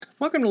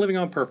Welcome to Living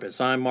on Purpose.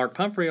 I'm Mark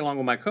Pumphrey, along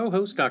with my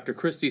co-host, Dr.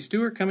 Kristie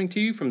Stewart, coming to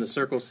you from the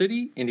Circle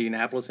City,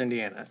 Indianapolis,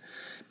 Indiana.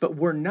 But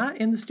we're not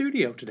in the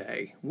studio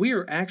today. We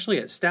are actually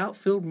at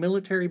Stoutfield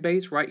Military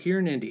Base right here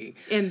in Indy.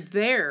 In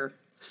their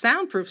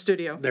soundproof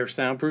studio. Their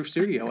soundproof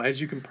studio,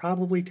 as you can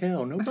probably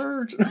tell. No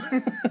birds.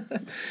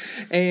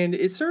 And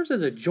it serves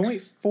as a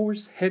joint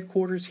force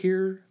headquarters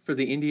here for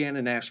the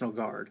Indiana National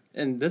Guard.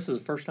 And this is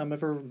the first time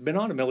I've ever been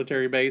on a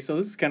military base, so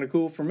this is kind of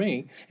cool for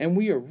me. And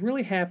we are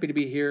really happy to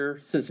be here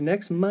since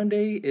next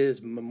Monday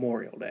is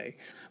Memorial Day.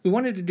 We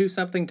wanted to do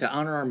something to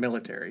honor our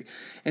military.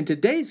 And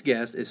today's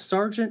guest is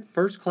Sergeant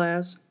First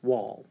Class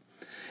Wall.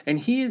 And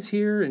he is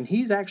here, and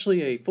he's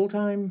actually a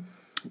full-time...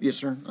 Yes,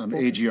 sir. I'm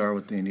AGR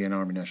with the Indiana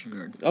Army National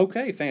Guard.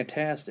 Okay,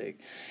 fantastic.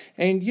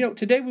 And,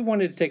 today we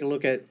wanted to take a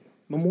look at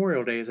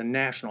Memorial Day as a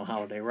national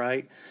holiday,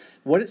 right?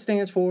 What it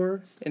stands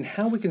for, and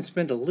how we can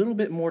spend a little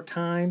bit more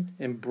time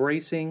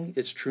embracing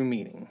its true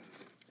meaning.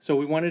 So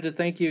we wanted to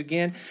thank you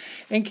again.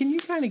 And can you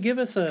kind of give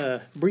us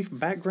a brief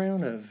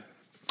background of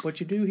what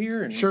you do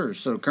here? Sure.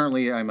 So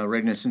currently I'm a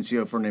readiness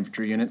NCO for an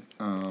infantry unit.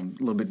 A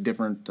little bit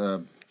different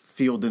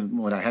field than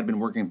what I had been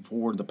working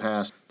for the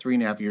past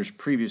 3.5 years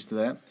previous to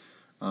that.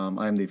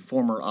 I'm the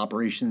former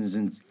operations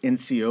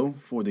NCO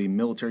for the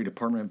Military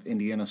Department of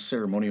Indiana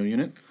Ceremonial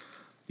Unit.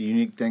 The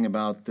unique thing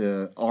about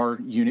our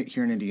unit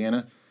here in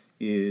Indiana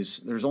is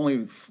there's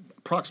only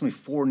approximately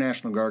 4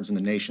 National Guards in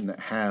the nation that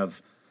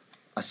have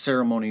a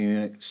ceremonial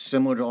unit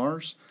similar to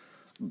ours,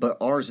 but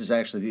ours is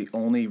actually the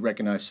only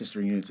recognized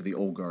sister unit to the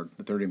Old Guard,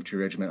 the 3rd Infantry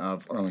Regiment out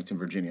of Arlington,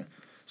 Virginia.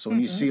 So when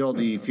you see all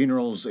the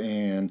funerals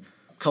and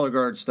color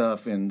guard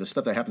stuff and the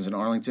stuff that happens in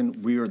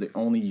Arlington, we are the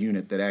only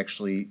unit that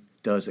actually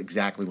does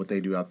exactly what they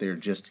do out there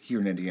just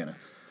here in Indiana.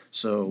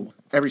 So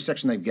every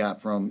section they've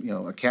got from,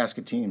 a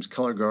casket teams,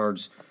 color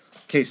guards,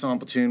 caisson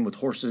platoon with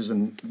horses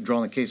and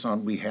drawing the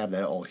caisson, we have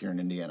that all here in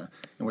Indiana.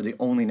 And we're the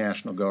only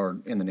National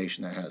Guard in the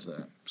nation that has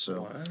that.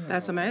 So wow.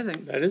 That's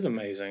amazing. That is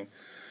amazing.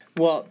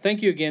 Well,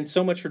 thank you again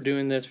so much for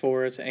doing this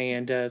for us.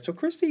 And so,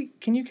 Kristie,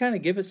 can you kind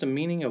of give us a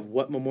meaning of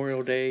what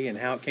Memorial Day and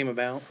how it came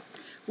about?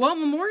 Well,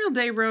 Memorial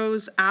Day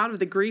rose out of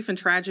the grief and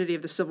tragedy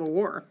of the Civil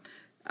War.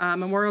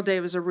 Memorial Day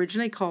was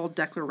originally called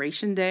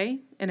Declaration Day,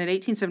 and in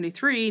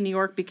 1873, New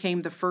York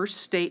became the first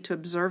state to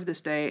observe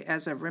this day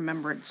as a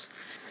remembrance.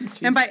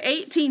 And by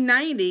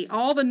 1890,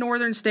 all the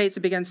northern states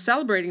had begun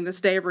celebrating this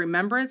day of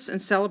remembrance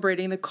and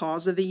celebrating the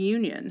cause of the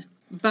Union.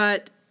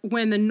 But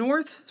when the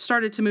North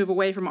started to move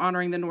away from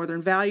honoring the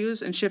Northern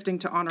values and shifting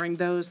to honoring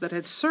those that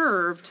had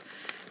served,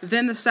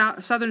 then the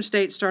southern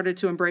states started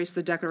to embrace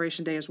the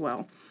Declaration Day as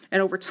well.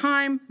 And over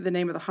time, the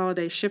name of the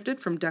holiday shifted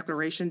from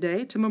Declaration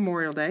Day to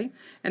Memorial Day.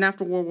 And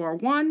after World War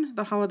I,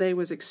 the holiday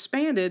was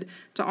expanded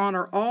to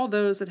honor all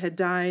those that had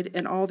died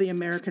in all the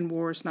American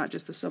wars, not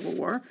just the Civil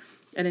War.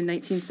 And in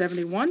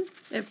 1971,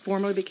 it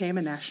formally became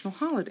a national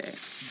holiday.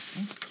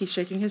 He's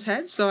shaking his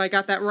head, so I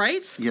got that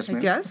right? Yes, ma'am.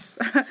 I guess.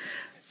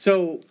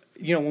 So,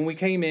 when we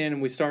came in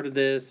and we started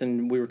this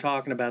and we were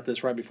talking about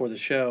this right before the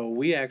show,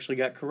 we actually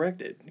got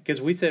corrected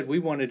because we said we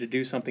wanted to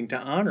do something to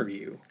honor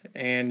you.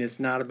 And it's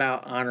not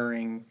about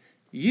honoring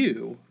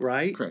you,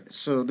 right? Correct.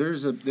 So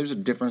there's a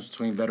difference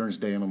between Veterans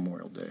Day and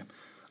Memorial Day.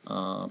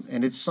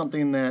 And it's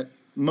something that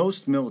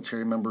most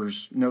military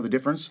members know the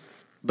difference.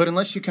 But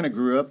unless you kind of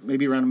grew up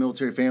maybe around a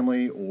military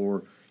family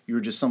or you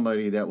were just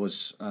somebody that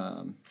was, I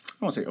don't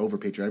want to say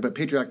over-patriotic, but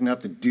patriotic enough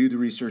to do the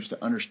research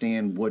to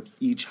understand what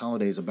each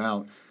holiday is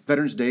about.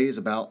 Veterans Day is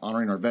about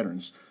honoring our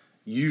veterans.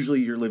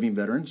 Usually your living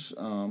veterans,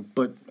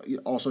 but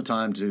also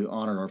time to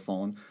honor our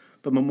fallen.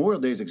 But Memorial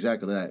Day is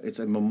exactly that. It's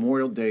a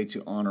Memorial Day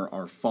to honor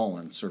our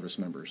fallen service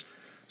members.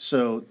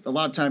 So a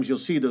lot of times you'll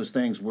see those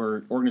things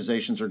where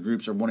organizations or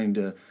groups are wanting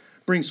to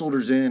bring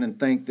soldiers in and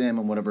thank them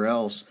and whatever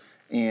else.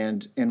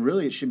 And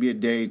really it should be a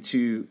day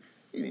to,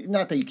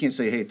 not that you can't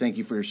say, hey, thank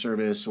you for your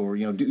service or,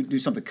 do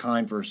something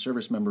kind for a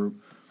service member,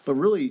 but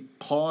really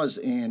pause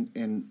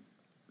and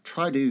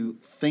try to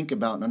think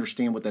about and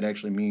understand what that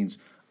actually means,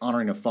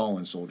 honoring a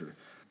fallen soldier.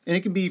 And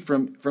it can be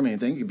from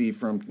anything. It could be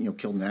from,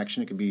 killed in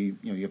action. It could be,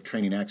 you have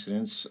training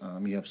accidents.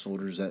 You have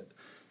soldiers that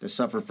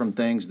suffer from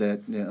things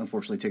that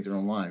unfortunately take their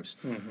own lives.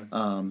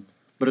 Mm-hmm.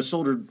 But a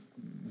soldier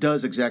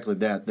does exactly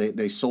that.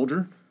 They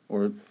soldier,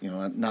 or,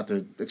 not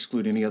to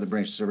exclude any other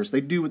branch of service. They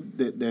do what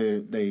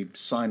they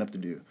sign up to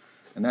do.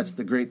 And that's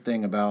the great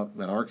thing about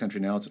our country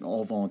now. It's an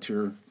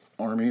all-volunteer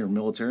army or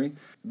military.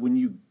 When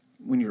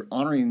you're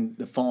honoring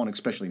the fallen,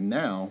 especially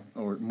now,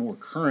 or more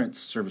current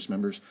service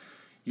members,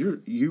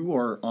 you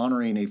are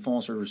honoring a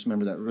fallen service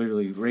member that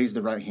really raised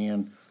the right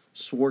hand,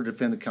 swore to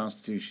defend the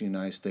Constitution of the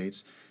United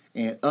States,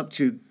 and up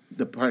to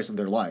the price of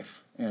their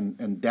life.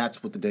 And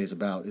that's what the day is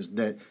about, is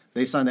that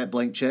they signed that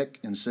blank check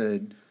and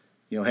said,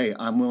 hey,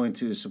 I'm willing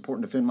to support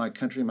and defend my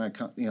country,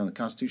 the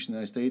Constitution of the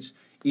United States,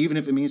 even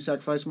if it means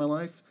sacrifice my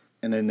life.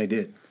 And then they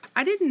did.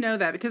 I didn't know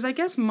that because I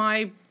guess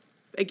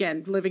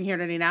again, living here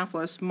in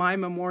Indianapolis, my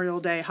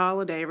Memorial Day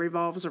holiday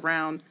revolves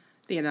around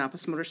the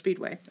Indianapolis Motor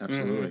Speedway.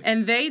 Absolutely. Mm-hmm.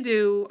 And they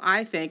do,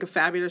 I think, a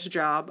fabulous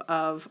job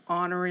of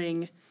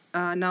honoring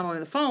not only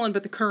the fallen,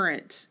 but the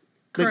current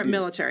current deal.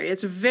 military.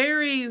 It's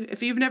very,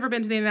 if you've never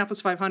been to the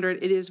Indianapolis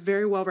 500, it is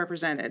very well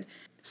represented.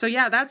 So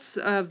yeah, that's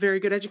a very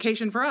good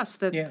education for us.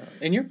 That Yeah,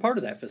 and you're part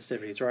of that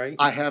festivities, right?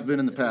 I have been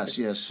in the past,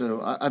 yes.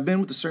 So I've been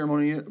with the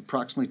ceremony unit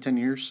approximately 10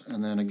 years.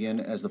 And then again,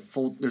 as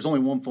there's only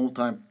one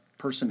full-time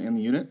person in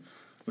the unit,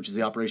 which is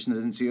the operations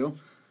NCO.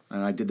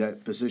 And I did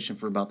that position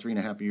for about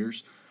 3.5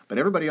 years. But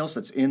everybody else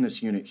that's in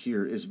this unit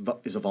here is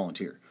a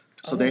volunteer.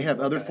 So they have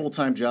other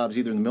full-time jobs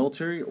either in the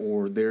military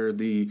or they're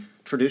the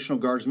traditional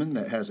guardsman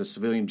that has a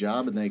civilian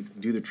job and they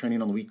do their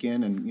training on the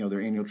weekend and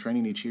their annual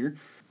training each year.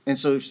 And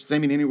so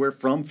stemming anywhere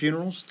from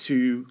funerals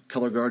to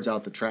color guards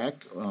out the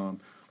track,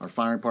 our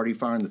firing party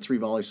firing the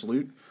 3-volley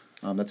salute.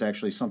 That's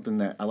actually something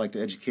that I like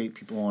to educate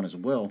people on as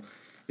well,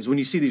 is when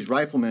you see these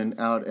riflemen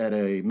out at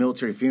a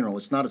military funeral,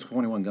 it's not a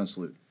 21-gun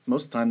salute.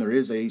 Most of the time there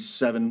is a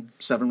seven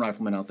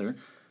riflemen out there.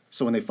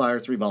 So when they fire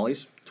 3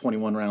 volleys,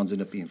 21 rounds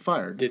end up being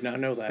fired. Did not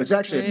know that. It's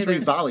actually a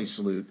 3-volley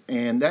salute,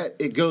 and that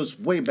it goes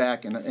way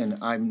back, and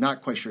I'm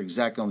not quite sure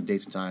exactly on the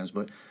dates and times,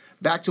 but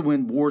back to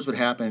when wars would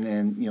happen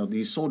and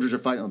these soldiers are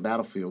fighting on the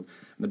battlefield,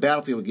 and the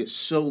battlefield would get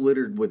so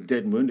littered with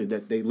dead and wounded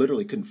that they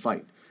literally couldn't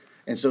fight.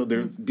 And so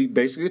there'd be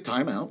basically a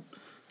timeout.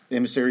 The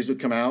emissaries would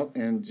come out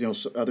and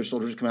other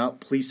soldiers would come out,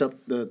 police up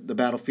the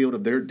battlefield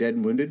of their dead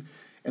and wounded,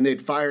 and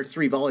they'd fire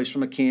 3 volleys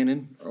from a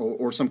cannon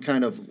or some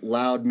kind of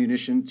loud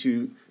munition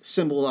to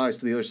symbolize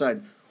to the other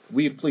side,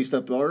 we've policed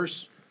up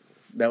ours.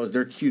 That was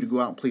their cue to go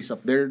out and police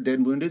up their dead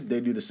and wounded.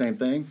 They do the same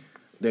thing.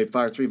 They'd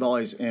fire 3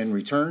 volleys in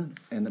return,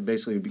 and then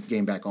basically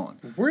game back on.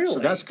 Really? So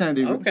that's kind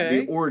of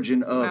the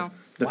origin of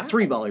the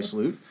 3-volley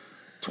salute.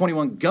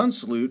 21-gun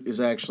salute is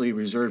actually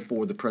reserved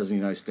for the President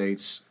of the United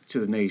States to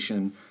the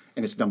nation,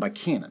 and it's done by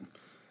cannon.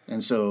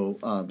 And so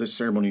this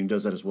ceremony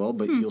does that as well,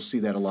 but you'll see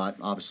that a lot,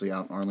 obviously,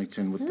 out in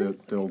Arlington with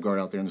the old guard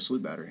out there in the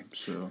salute battery.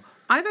 So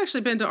I've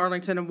actually been to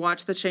Arlington and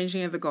watched the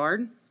changing of the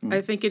guard. I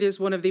think it is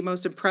one of the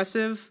most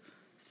impressive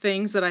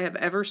things that I have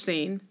ever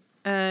seen.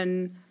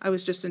 And I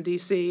was just in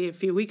D.C. a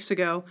few weeks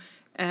ago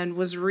and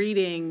was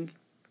reading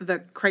the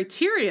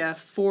criteria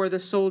for the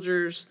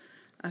soldiers.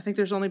 I think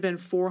there's only been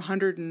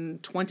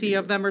 420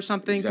 of them or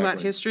something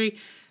throughout history.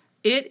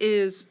 It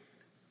is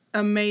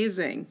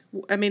amazing.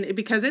 I mean,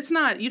 because it's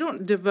not, you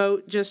don't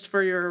devote just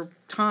for your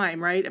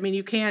time, right? I mean,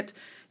 you can't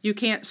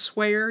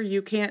swear,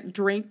 you can't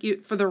drink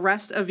for the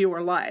rest of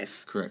your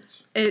life.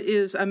 correct. It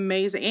is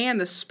amazing. And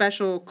the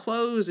special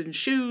clothes and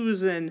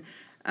shoes and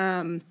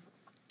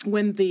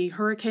when the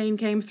hurricane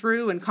came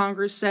through and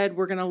Congress said,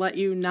 we're going to let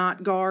you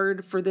not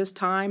guard for this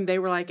time, they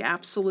were like,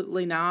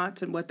 absolutely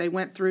not. And what they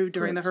went through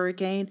during the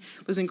hurricane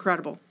was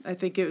incredible. I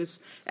think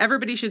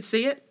everybody should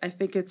see it. I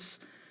think it's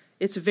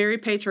very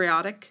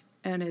patriotic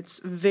and it's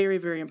very,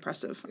 very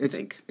impressive, I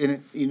think.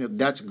 And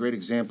that's a great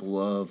example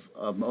of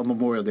a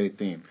Memorial Day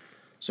theme.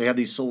 So you have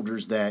these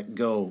soldiers that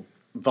go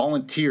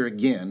volunteer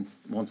again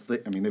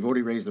they've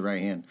already raised the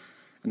right hand,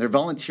 and they're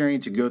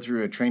volunteering to go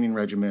through a training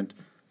regiment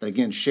that,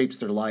 again, shapes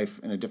their life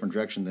in a different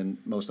direction than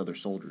most other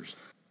soldiers.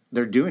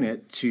 They're doing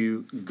it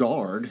to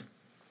guard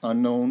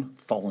unknown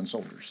fallen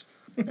soldiers.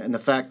 And the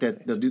fact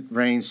that the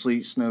rain,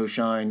 sleet, snow,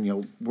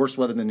 shine, worse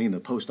weather than in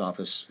the post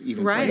office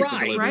even. Right.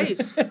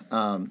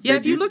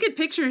 If you look at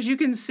pictures, you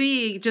can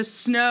see just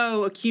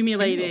snow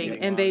accumulating,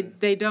 and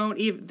they don't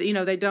even,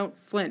 they don't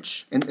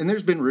flinch. And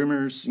there's been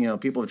rumors,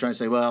 people are trying to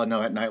say, well,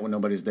 no, at night when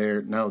nobody's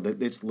there. No,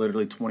 it's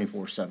literally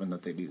 24/7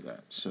 that they do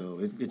that. So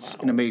it's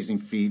an amazing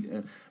feat,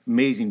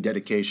 amazing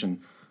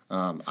dedication.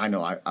 I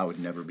know I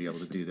would never be able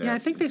to do that. Yeah, I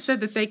think they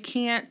said that they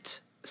can't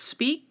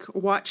speak,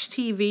 watch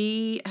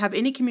TV, have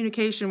any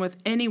communication with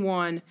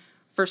anyone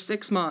for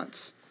 6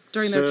 months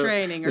during their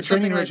training or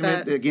something like that. The training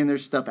regiment, again,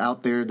 there's stuff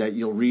out there that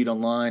you'll read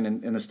online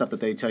and the stuff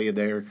that they tell you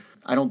there.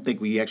 I don't think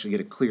we actually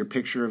get a clear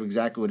picture of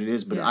exactly what it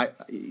is, but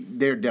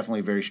they're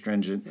definitely very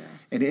stringent. Yeah.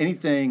 And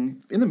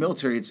anything in the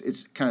military,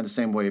 it's kind of the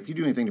same way. If you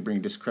do anything to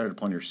bring discredit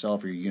upon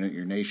yourself or your unit,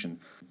 your nation,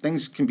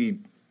 things can be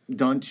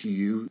done to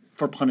you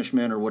for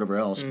punishment or whatever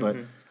else, but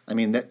I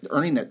mean,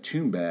 earning that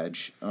tomb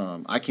badge,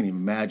 I can't even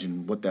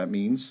imagine what that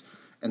means.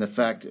 And the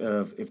fact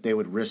of if they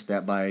would risk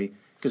that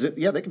because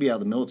they could be out of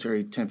the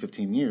military 10,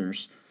 15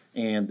 years,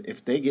 and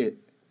if they get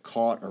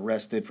caught,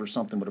 arrested for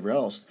something, whatever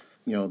else,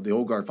 the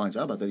old guard finds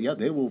out about that,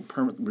 they will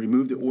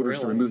remove the orders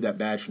to remove that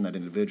badge from that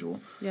individual.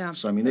 Yeah.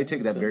 So, they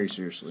take that very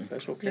seriously.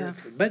 Special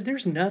character. Yeah. But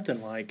there's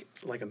nothing like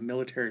a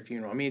military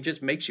funeral. It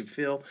just makes you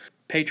feel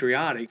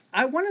patriotic.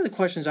 One of the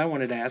questions I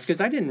wanted to ask,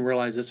 because I didn't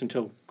realize this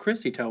until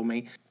Kristie told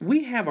me,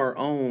 we have our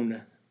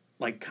own,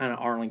 kind of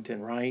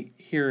Arlington, right,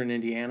 here in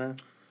Indiana?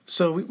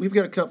 So we've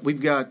got a couple.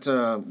 We've got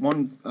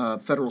one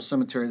federal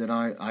cemetery that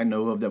I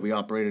know of that we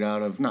operated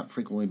out of, not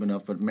frequently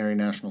enough, but Mary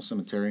National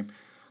Cemetery.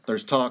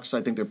 There's talks.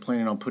 I think they're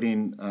planning on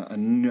putting a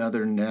new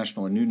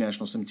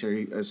national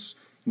cemetery as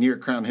near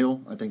Crown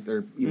Hill. I think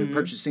they're either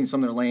purchasing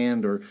some of their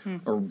land or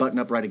butting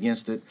up right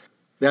against it.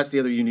 That's the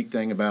other unique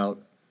thing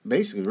about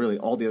basically really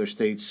all the other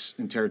states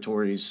and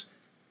territories.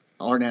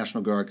 Our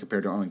National Guard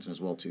compared to Arlington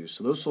as well too.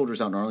 So those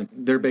soldiers out in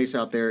Arlington, they're based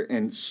out there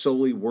and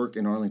solely work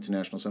in Arlington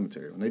National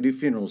Cemetery. When they do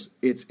funerals,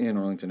 it's in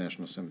Arlington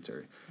National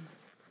Cemetery.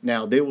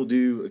 Now they'll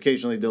do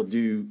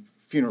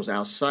funerals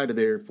outside of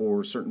there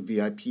for certain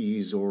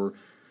VIPs or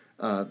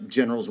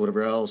generals,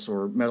 whatever else,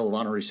 or Medal of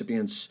Honor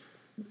recipients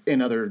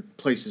in other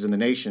places in the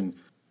nation.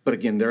 But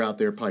again, they're out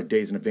there probably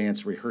days in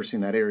advance rehearsing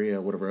that area,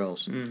 whatever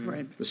else.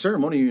 Right. The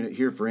ceremony unit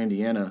here for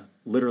Indiana,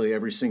 literally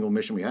every single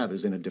mission we have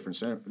is in a different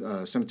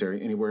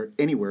cemetery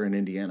anywhere in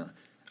Indiana.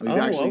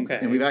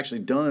 And we've actually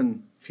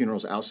done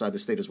funerals outside the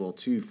state as well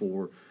too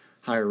for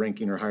higher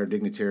ranking or higher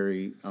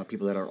dignitary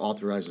people that are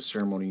authorized a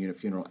ceremony unit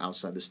funeral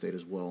outside the state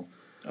as well.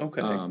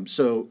 Okay.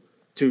 So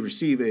to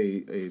receive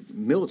a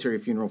military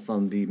funeral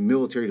from the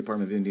Military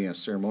Department of Indiana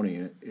ceremony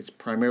unit, it's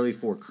primarily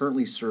for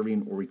currently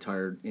serving or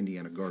retired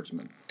Indiana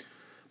Guardsmen.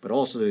 But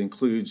also that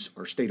includes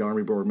our state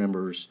Army Board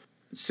members,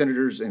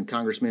 senators and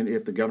congressmen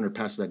if the governor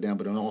passes that down,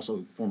 but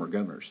also former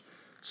governors.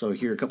 So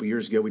here a couple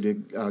years ago, we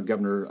did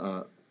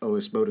Governor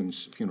O.S.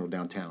 Bowden's funeral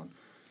downtown.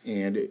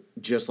 And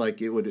just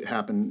like it would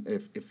happen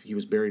if he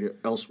was buried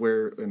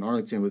elsewhere in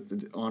Arlington with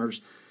the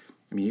honors,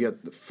 I mean, he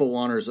got the full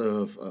honors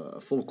of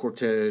a full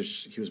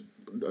cortege. He was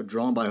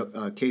drawn by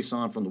a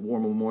caisson from the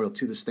War Memorial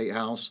to the State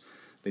House.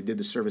 They did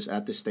the service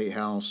at the State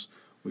House.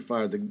 We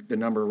fired the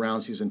number of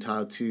rounds he was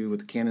entitled to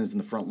with the cannons in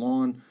the front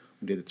lawn.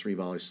 We did a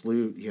 3-volley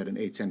salute. He had an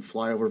A-10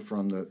 flyover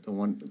from the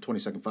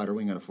 22nd Fighter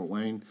Wing out of Fort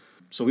Wayne.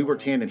 So we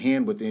worked hand in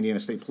hand with the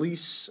Indiana State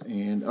Police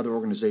and other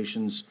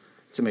organizations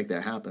to make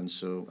that happen.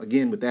 So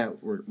again, with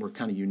that, we're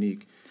kind of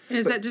unique. And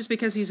is that just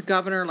because he's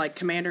governor, like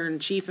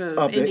commander-in-chief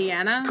of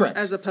Indiana? Correct.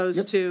 As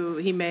opposed to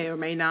he may or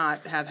may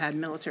not have had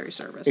military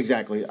service?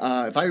 Exactly.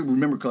 If I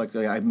remember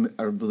correctly, I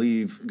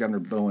believe Governor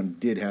Bowen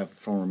did have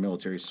former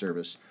military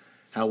service.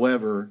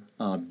 However,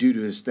 due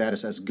to his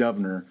status as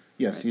governor,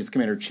 yes, he's the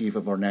commander-in-chief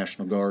of our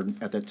National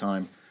Guard at that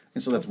time.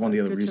 And so that's one of the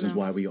other reasons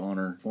why we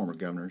honor former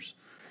governors.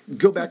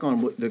 Go back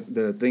on what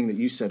the thing that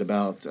you said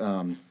about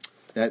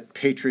that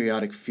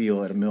patriotic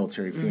feel at a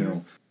military funeral.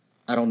 Mm-hmm.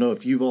 I don't know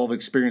if you've all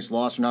experienced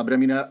loss or not, but I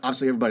mean,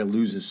 obviously everybody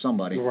loses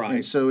somebody. Right.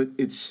 And so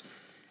it's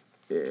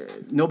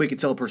nobody can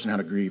tell a person how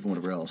to grieve and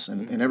whatever else.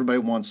 And everybody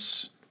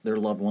wants their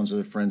loved ones or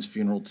their friends'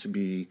 funeral to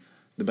be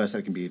the best that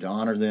it can be, to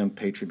honor them,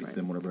 pay tribute to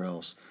them, whatever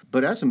else.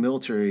 But as a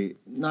military,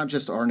 not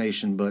just our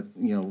nation, but,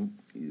 you know,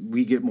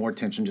 we get more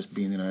attention just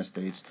being in the United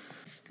States.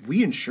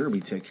 We ensure we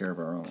take care of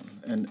our own.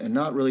 And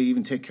not really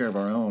even take care of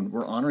our own.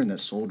 We're honoring that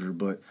soldier,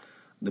 but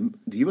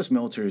the U.S.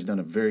 military has done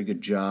a very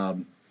good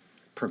job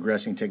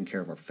progressing, taking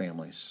care of our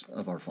families,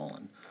 of our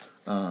fallen.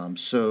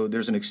 So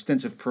there's an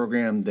extensive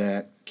program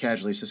that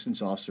casualty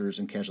assistance officers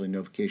and casualty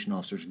notification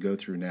officers go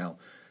through now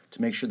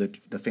to make sure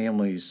that the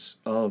families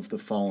of the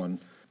fallen,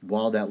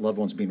 while that loved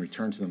one's being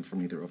returned to them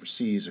from either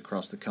overseas,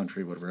 across the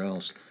country, whatever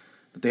else,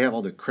 that they have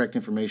all the correct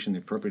information, the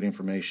appropriate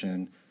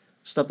information,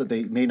 stuff that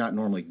they may not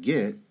normally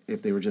get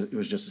if it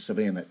was just a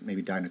civilian that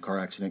maybe died in a car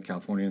accident in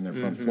California and they're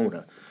from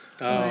Florida.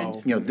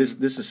 Oh. You know,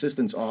 this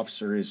assistance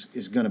officer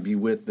is going to be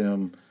with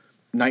them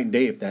night and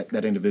day if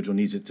that individual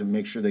needs it, to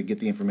make sure they get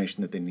the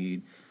information that they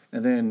need,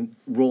 and then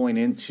rolling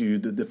into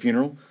the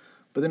funeral,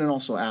 but then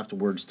also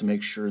afterwards to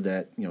make sure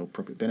that, you know,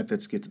 appropriate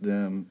benefits get to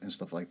them and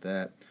stuff like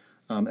that.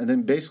 And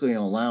then basically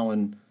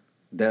allowing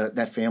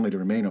that family to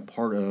remain a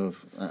part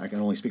of, I can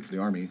only speak for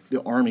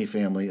the Army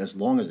family as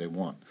long as they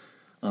want.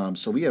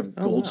 So we have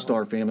Gold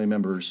Star family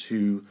members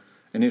who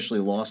initially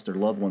lost their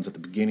loved ones at the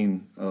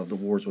beginning of the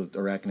wars with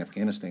Iraq and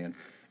Afghanistan,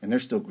 and they're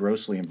still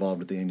grossly involved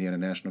with the Indiana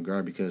National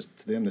Guard because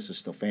to them this is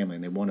still family,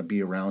 and they want to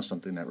be around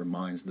something that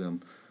reminds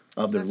them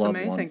of their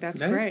loved one. That's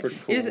That's great. pretty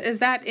cool. Is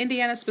that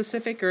Indiana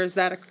specific, or is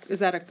that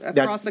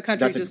across the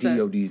country? That's a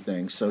DOD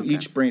thing. So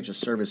each branch of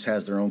service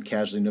has their own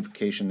casualty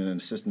notification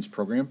and assistance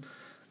program.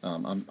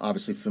 I'm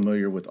obviously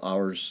familiar with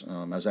ours.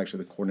 I was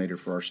actually the coordinator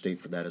for our state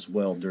for that as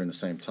well during the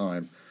same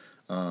time.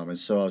 And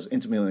so I was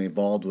intimately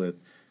involved with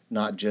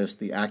not just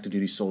the active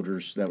duty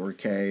soldiers that were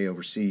KA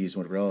overseas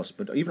and whatever else,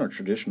 but even our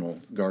traditional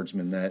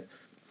guardsmen that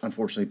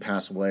unfortunately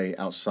pass away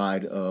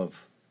outside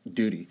of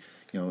duty,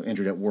 you know,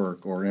 injured at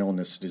work or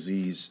illness,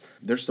 disease.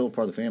 They're still a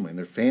part of the family, and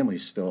their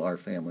family's still our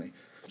family.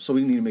 So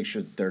we need to make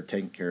sure that they're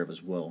taken care of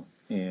as well.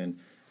 And,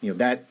 you know,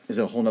 that is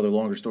a whole nother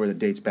longer story that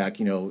dates back,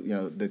 you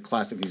know, the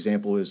classic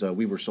example is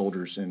we were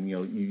soldiers, and, you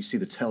know, you see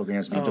the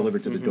telegrams being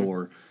delivered to the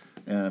door,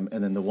 and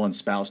then the one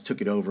spouse took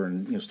it over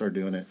and, you know, started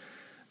doing it.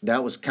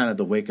 That was kind of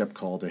the wake-up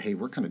call to, hey,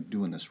 we're kind of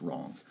doing this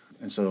wrong.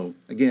 And so,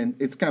 again,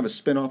 it's kind of a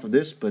spin-off of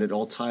this, but it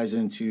all ties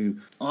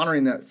into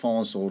honoring that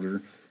fallen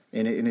soldier,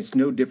 and it's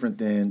no different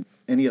than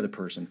any other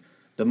person.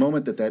 The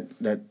moment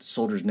that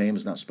soldier's name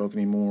is not spoken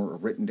anymore or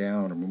written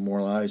down or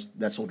memorialized,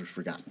 that soldier's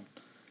forgotten.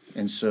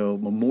 And so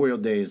Memorial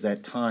Day is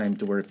that time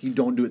to where if you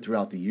don't do it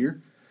throughout the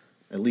year,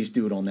 at least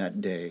do it on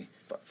that day.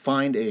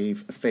 Find a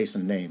face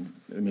and a name,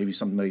 maybe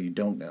somebody you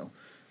don't know.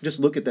 Just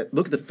look at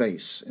the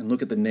face and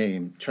look at the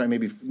name. Try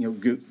maybe, you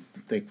know,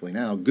 thankfully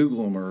now,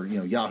 Google them or, you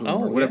know, Yahoo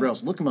them or whatever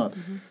else. Look them up.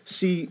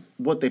 See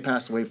what they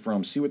passed away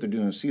from. See what they're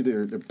doing. See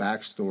their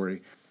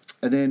backstory.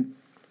 And then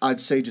I'd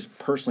say just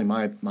personally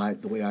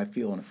the way I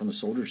feel on it from the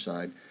soldier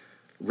side,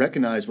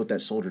 recognize what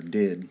that soldier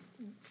did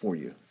for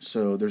you.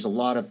 So there's a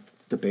lot of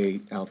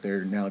debate out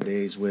there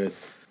nowadays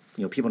with,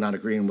 you know, people not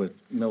agreeing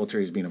with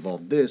militaries being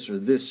involved in this or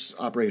this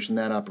operation,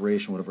 that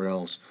operation, whatever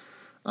else.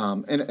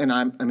 And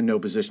I'm in no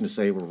position to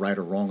say we're right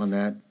or wrong on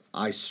that.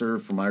 I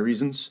serve for my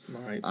reasons.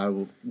 Right. I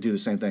will do the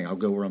same thing. I'll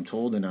go where I'm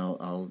told, and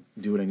I'll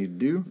do what I need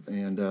to do,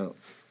 and I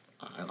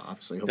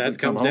obviously hopefully That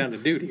come comes home. down to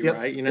duty, Yep.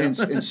 right? You know.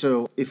 And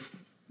so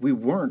if we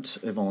weren't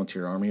a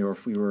volunteer army, or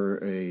if we were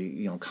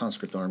a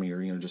conscript army,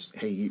 or just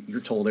hey,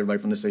 you're told everybody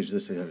from this age to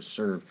this age how to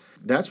serve.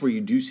 That's where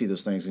you do see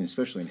those things, and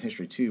especially in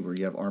history too, where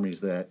you have armies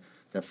that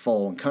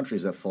fall and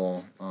countries that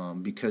fall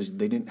because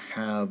they didn't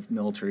have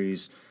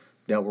militaries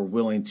that were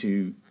willing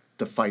to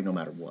fight no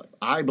matter what.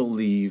 I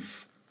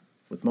believe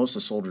with most of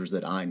the soldiers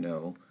that I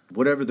know,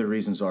 whatever the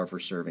reasons are for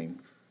serving,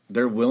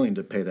 they're willing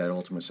to pay that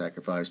ultimate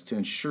sacrifice to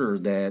ensure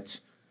that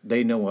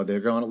they know while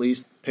they're gone at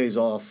least pays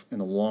off in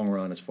the long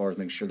run as far as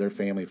making sure their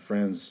family,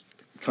 friends,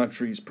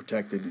 country is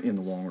protected in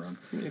the long run.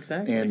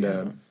 Exactly.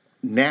 And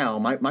now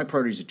my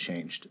priorities have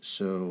changed.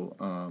 So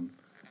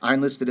I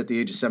enlisted at the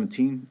age of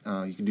 17.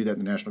 You can do that in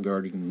the National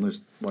Guard. You can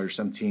enlist while you're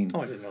 17.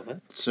 Oh, I didn't know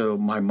that. So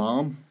my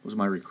mom was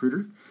my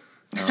recruiter.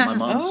 My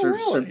mom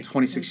served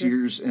 26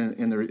 years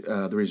in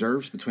the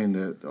reserves, between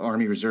the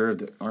Army Reserve,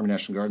 the Army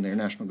National Guard, and the Air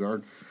National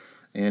Guard.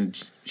 And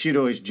she'd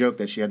always joke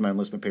that she had my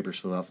enlistment papers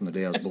filled out from the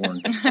day I was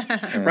born.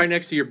 Right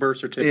next to your birth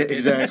certificate.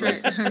 Exactly.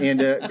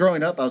 And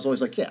growing up, I was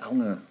always like, yeah, I'm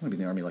gonna be in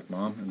the Army like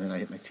Mom. And then I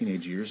hit my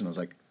teenage years, and I was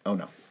like, oh,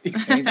 no,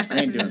 I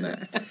ain't doing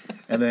that.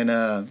 And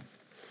then,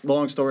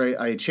 long story,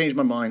 I changed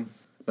my mind,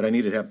 but I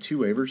needed to have 2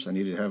 waivers. I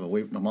needed to have a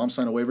waiver. My mom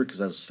signed a waiver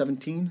because I was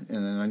 17, and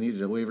then I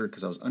needed a waiver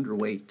because I was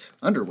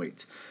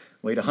underweight.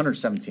 Weighed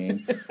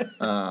 117,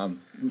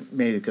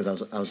 maybe because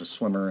I was a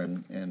swimmer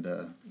and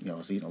I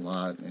was eating a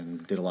lot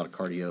and did a lot of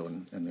cardio,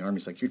 and the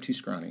Army's like, you're too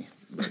scrawny.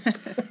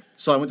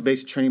 So I went to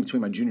basic training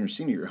between my junior and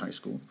senior year of high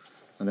school,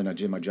 and then I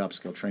did my job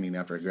skill training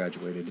after I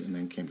graduated, and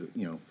then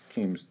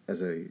came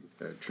as a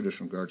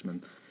traditional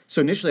guardsman.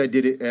 So initially I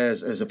did it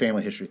as a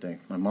family history thing.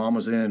 My mom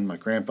was in, my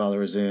grandfather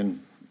was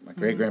in, my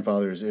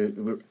great-grandfather was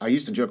in. I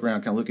used to joke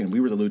around kind of looking, we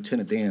were the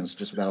Lieutenant Dans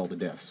just without all the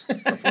deaths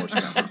from Forrest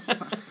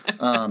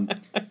Gump.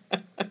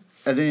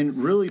 And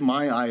then really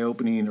my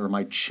eye-opening or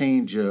my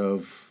change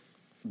of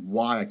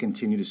why I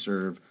continue to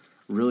serve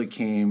really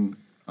came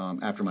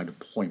after my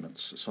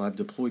deployments. So I've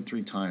deployed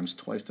 3 times,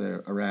 twice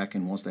to Iraq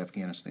and once to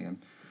Afghanistan.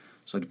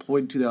 So I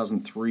deployed in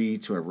 2003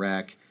 to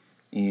Iraq,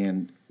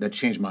 and that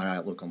changed my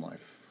outlook on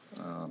life.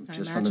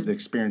 Just from the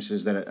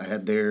experiences that I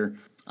had there.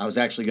 I was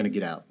actually going to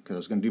get out because I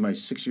was going to do my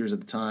 6 years at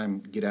the time,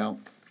 get out.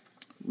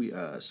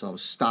 So I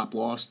was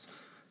stop-lost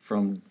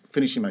from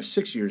finishing my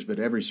 6 years, but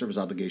every service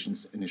obligation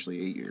is initially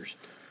 8 years.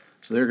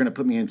 So they're going to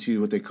put me into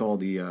what they call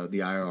the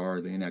IR,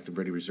 the Inactive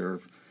Ready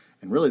Reserve,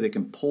 and really they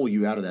can pull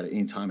you out of that at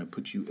any time and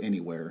put you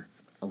anywhere.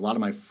 A lot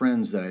of my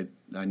friends that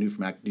I knew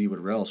from active duty,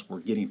 whatever else, were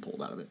getting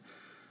pulled out of it.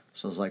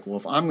 So I was like, well,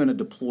 if I'm going to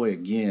deploy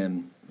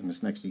again in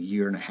this next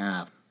year and a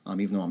half,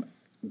 even though I'm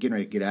getting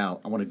ready to get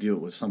out, I want to do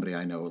it with somebody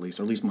I know, or at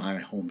least my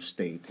home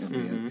state.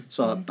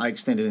 So I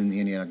extended in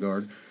the Indiana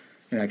Guard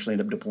and actually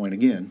ended up deploying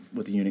again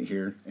with the unit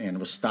here, and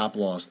was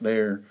stop-lost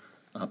there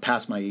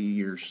past my 8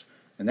 years.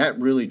 And that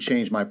really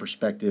changed my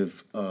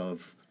perspective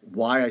of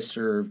why I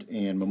served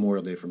and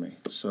Memorial Day for me.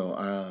 So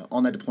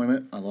on that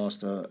deployment, I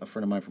lost a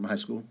friend of mine from high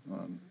school.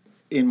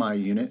 In my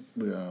unit,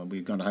 we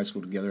had gone to high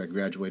school together. I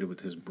graduated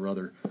with his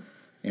brother,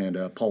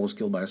 and Paul was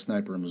killed by a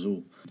sniper in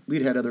Missoula.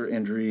 We'd had other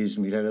injuries,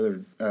 and we'd had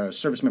other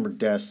service member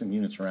deaths in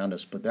units around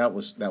us, but that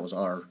was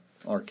our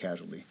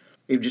casualty.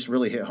 It just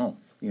really hit home.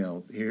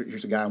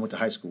 Here's a guy I went to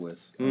high school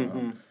with,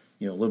 a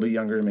little bit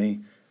younger than me.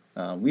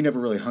 We never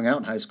really hung out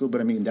in high school,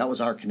 but that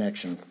was our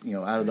connection.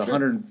 Out of the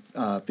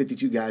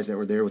 152 guys that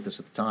were there with us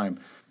at the time,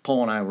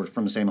 Paul and I were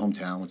from the same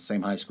hometown, went to the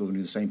same high school,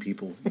 knew the same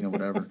people,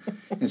 whatever.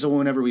 And so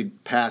whenever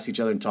we'd pass each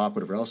other and talk,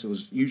 whatever else, it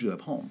was usually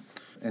up home.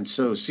 And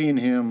so seeing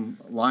him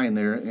lying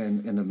there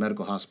in the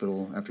medical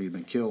hospital after he'd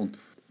been killed,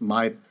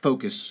 my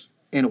focus,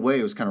 in a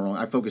way, was kind of wrong.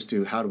 I focused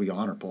to how do we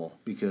honor Paul,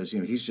 because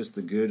he's just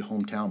the good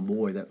hometown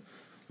boy that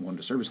wanted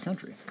to serve his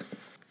country.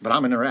 But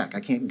I'm in Iraq.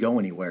 I can't go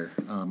anywhere.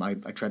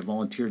 I tried to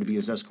volunteer to be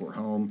his escort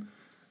home.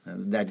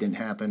 That didn't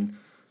happen.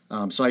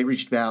 So I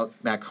reached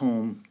out back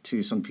home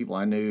to some people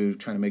I knew,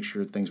 trying to make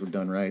sure things were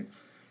done right.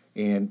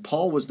 And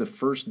Paul was the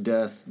first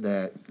death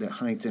that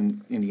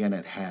Huntington,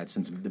 Indiana had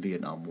since the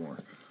Vietnam War.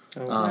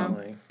 Oh,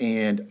 really?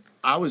 And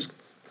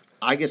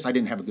I guess I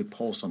didn't have a good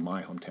pulse on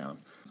my hometown.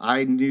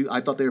 I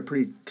thought they were a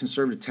pretty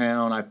conservative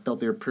town. I felt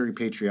they were pretty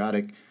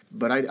patriotic,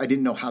 but I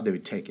didn't know how they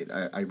would take it.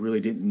 I really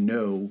didn't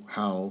know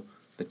how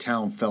the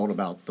town felt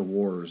about the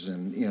wars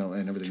and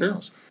and everything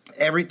else.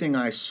 Everything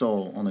I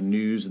saw on the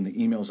news and the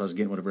emails I was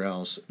getting, whatever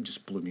else,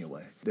 just blew me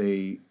away.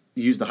 They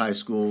used the high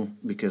school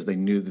because they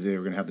knew that they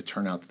were going to have the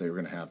turnout that they were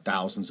going to have.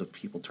 Thousands of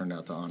people turned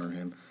out to honor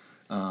him.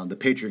 The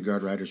Patriot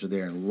Guard riders were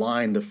there and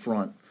lined the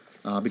front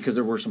because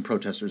there were some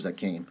protesters that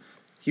came.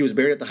 He was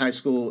buried at the high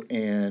school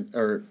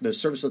or the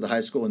service of the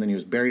high school, and then he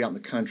was buried out in the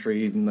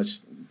country,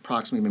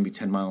 approximately maybe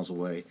 10 miles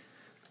away.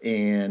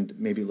 And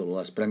maybe a little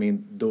less, but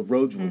the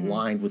roads were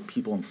lined with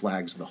people and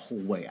flags the whole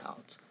way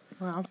out.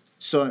 Wow.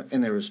 So,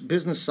 and there was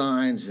business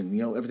signs and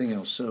everything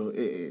else. So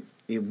it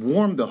it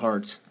warmed the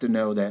heart to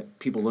know that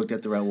people looked at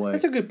it the right way.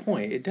 That's a good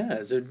point. It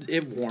does.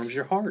 It warms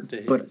your heart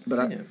to But see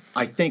him.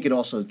 I think it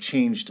also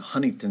changed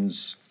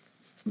Huntington's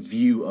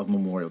view of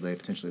Memorial Day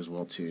potentially as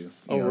well too.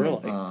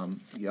 Really?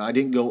 Yeah, I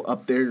didn't go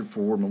up there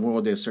for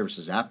Memorial Day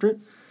services after it,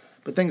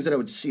 but things that I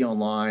would see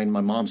online.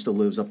 My mom still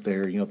lives up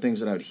there. Things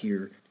that I would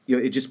hear.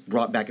 It just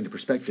brought back into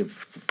perspective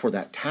for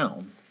that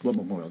town what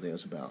Memorial Day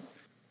is about.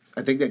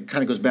 I think that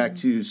kind of goes back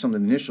to some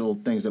of the initial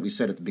things that we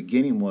said at the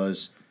beginning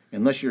was,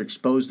 unless you're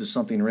exposed to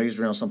something, raised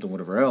around something,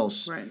 whatever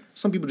else, Right.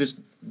 some people just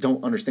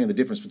don't understand the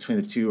difference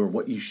between the two or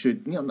what you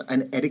should,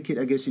 an etiquette,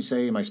 I guess you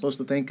say. Am I supposed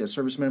to thank a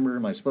service member?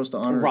 Am I supposed to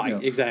honor?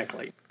 Right,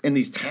 exactly. In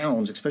these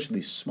towns, especially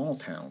these small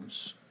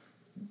towns,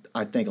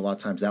 I think a lot of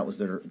times that was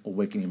their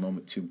awakening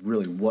moment to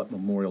really what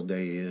Memorial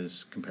Day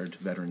is compared to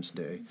Veterans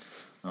Day.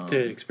 To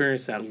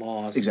experience that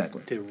loss.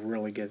 Exactly. To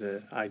really get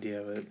an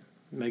idea of it.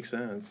 Makes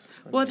sense.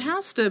 Well, it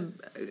has to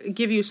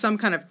give you some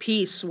kind of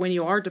peace when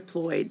you are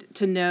deployed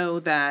to know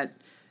that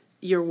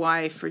your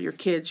wife or your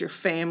kids, your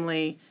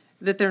family,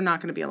 that they're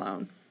not going to be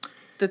alone,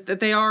 that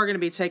they are going to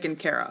be taken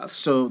care of.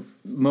 So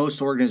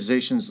most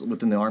organizations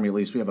within the Army, at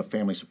least, we have a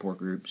family support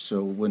group.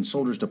 So when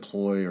soldiers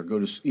deploy or go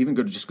to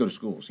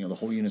schools, the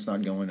whole unit's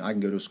not going. I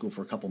can go to school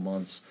for a couple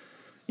months.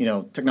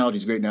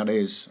 Technology's great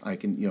nowadays. I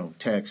can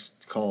text,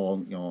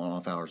 call, on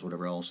off hours,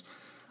 whatever else.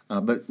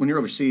 But when you're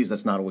overseas,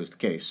 that's not always the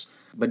case.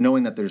 But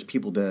knowing that there's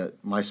people that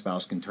my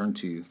spouse can turn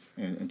to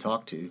and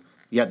talk to,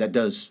 yeah, that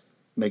does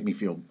make me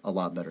feel a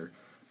lot better.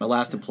 My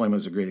last deployment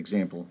was a great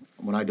example.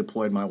 When I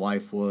deployed, my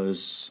wife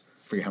was,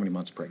 I forget how many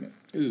months pregnant.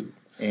 Ooh.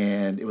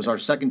 And it was our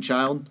second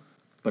child,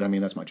 but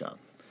that's my child.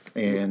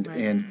 And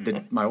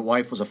my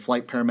wife was a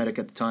flight paramedic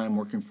at the time,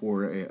 working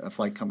for a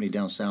flight company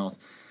down south.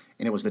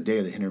 And it was the day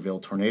of the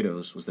Henryville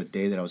tornadoes, was the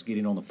day that I was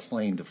getting on the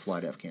plane to fly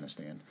to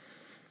Afghanistan.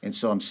 And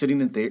so I'm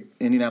sitting at the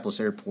Indianapolis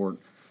airport.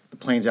 The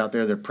plane's out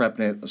there, they're prepping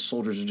it. The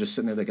soldiers are just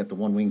sitting there. They got the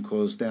one wing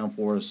closed down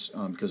for us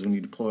because when you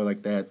deploy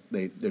like that,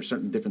 there's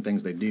certain different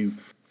things they do.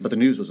 But the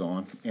news was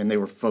on, and they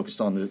were focused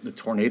on the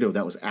tornado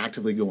that was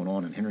actively going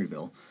on in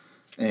Henryville.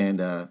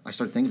 And I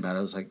started thinking about it.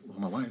 I was like, well,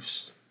 my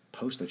wife's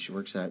post that she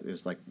works at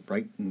is like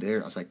right in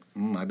there. I was like,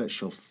 I bet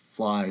she'll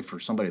fly for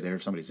somebody there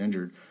if somebody's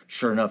injured.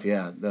 Sure enough,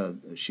 yeah,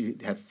 she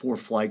had 4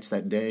 flights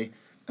that day.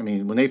 I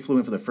mean, when they flew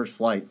in for the first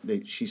flight,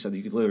 she said that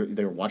you could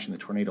they were watching the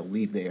tornado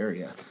leave the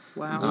area.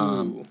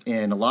 Wow.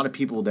 And a lot of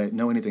people that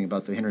know anything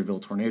about the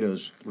Henryville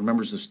tornadoes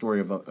remembers the story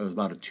of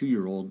about a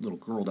 2-year-old little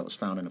girl that was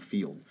found in a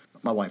field.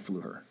 My wife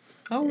flew her.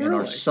 Oh, really? And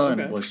our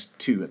son was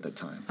 2 at the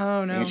time.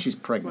 Oh, no. And she's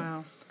pregnant.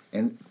 Wow.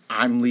 And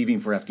I'm leaving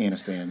for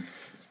Afghanistan.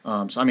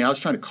 I was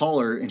trying to call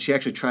her, and she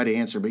actually tried to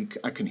answer, but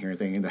I couldn't hear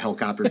anything, and the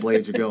helicopter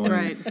blades are going.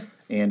 Right.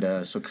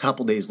 And so a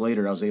couple days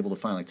later, I was able to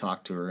finally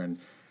talk to her,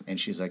 and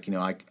she's like,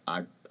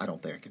 I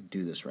don't think I can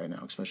do this right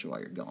now, especially while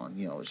you're gone.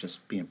 It's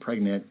just being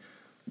pregnant,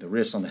 the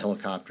risks on the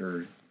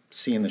helicopter,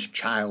 seeing this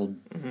child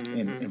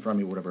in front of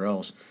me, whatever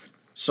else.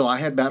 So I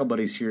had battle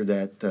buddies here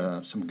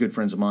that some good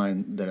friends of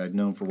mine that I'd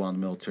known for a while in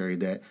the military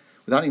that,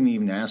 without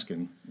even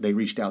asking, they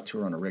reached out to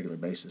her on a regular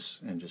basis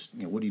and just,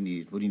 what do you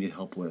need? What do you need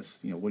help with?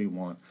 What do you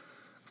want?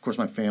 Of course,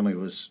 my family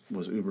was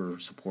uber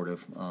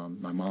supportive.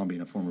 My mom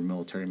being a former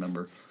military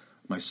member,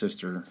 my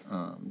sister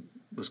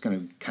was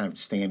going to kind of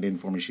stand in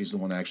for me. She's the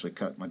one that actually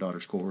cut my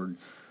daughter's cord.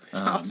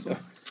 Awesome.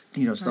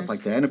 Stuff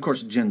like that. And, of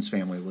course, Jen's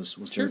family was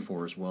there for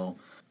her as well.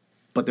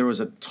 But there was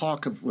a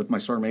talk with my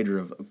sergeant major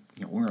of,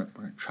 we're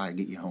going to try to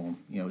get you home.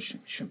 It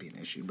shouldn't be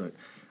an issue. But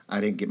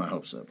I didn't get my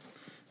hopes up.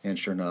 And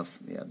sure enough,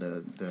 yeah,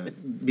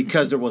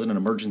 because there wasn't an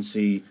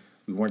emergency,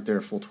 we weren't there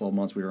a full 12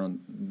 months.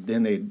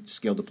 Then they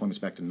scaled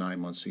deployments back to 9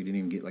 months, so you didn't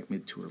even get like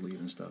mid-tour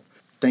leave and stuff.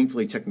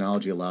 Thankfully,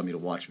 technology allowed me to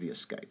watch via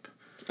Skype.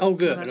 Oh,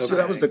 good. So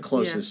that was the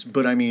closest. Yeah.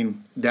 But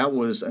that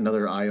was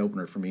another eye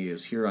opener for me.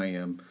 Is here I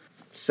am,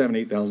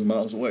 8,000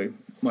 miles away.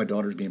 My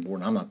daughter's being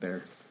born. I'm not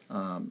there.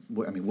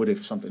 What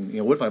if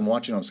something? What if I'm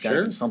watching on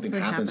Skype and something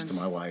happens to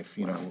my wife?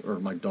 Or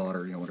my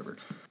daughter. Whatever.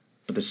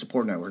 But the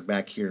support network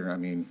back here.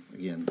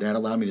 Again, that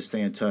allowed me to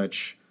stay in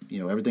touch.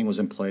 Everything was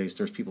in place.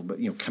 There's people, but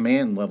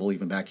command level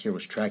even back here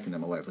was tracking that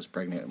my wife was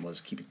pregnant and was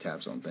keeping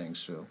tabs on things.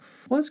 So.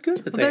 Well, it's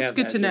good that they have that's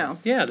good to know.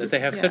 Yeah, that they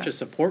have such a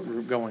support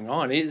group going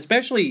on,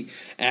 especially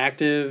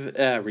active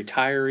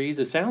retirees.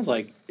 It sounds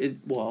like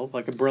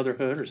like a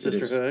brotherhood or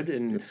sisterhood,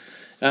 and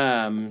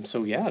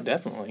so yeah,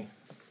 definitely.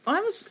 Well,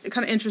 I was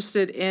kind of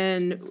interested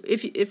in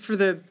if for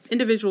the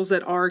individuals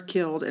that are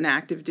killed in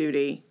active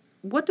duty,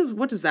 what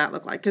does that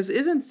look like? Because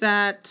isn't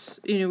that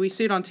we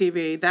see it on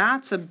TV?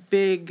 That's a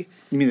big.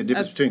 You mean the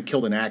difference between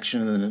killed in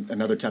action and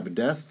another type of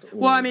death?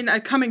 Or? Well,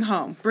 coming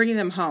home, bringing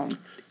them home.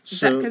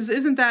 Because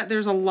isn't that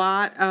there's a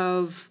lot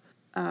of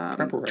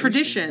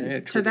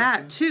tradition to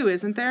that too,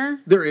 isn't there?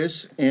 There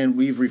is, and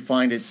we've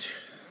refined it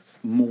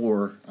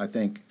more, I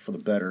think, for the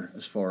better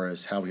as far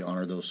as how we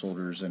honor those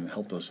soldiers and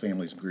help those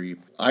families grieve.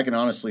 I can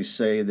honestly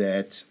say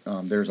that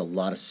there's a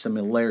lot of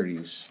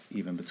similarities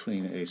even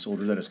between a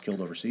soldier that is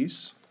killed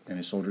overseas and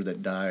a soldier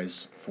that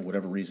dies for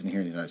whatever reason here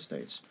in the United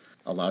States.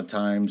 A lot of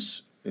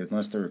times,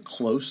 unless they're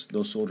close,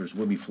 those soldiers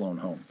will be flown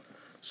home.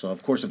 So,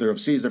 of course, if they're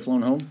overseas, they're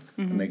flown home,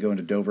 and they go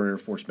into Dover Air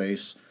Force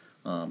Base.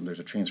 There's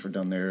a transfer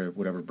done there.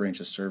 Whatever branch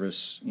of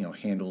service,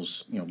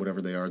 handles,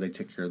 whatever they are, they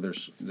take care of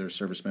their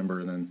service member,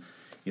 and then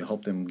you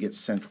help them get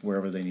sent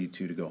wherever they need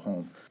to go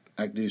home.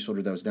 Active duty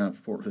soldier that was down at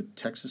Fort Hood,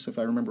 Texas, if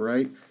I remember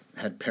right,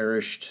 had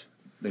perished.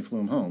 They flew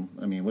him home,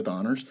 with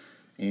honors.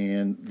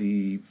 And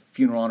the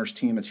funeral honors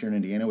team that's here in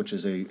Indiana, which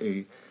is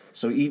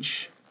so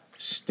each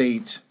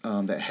state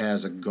that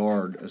has a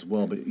guard as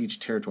well, but each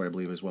territory, I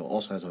believe, as well,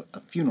 also has a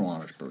funeral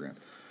honors program.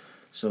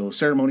 So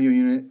ceremonial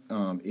unit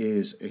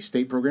is a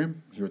state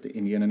program here at the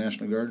Indiana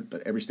National Guard,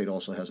 but every state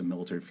also has a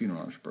military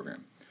funeral honors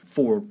program.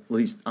 At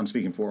least I'm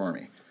speaking for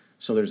Army.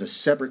 So there's a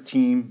separate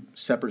team,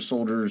 separate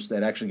soldiers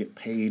that actually get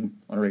paid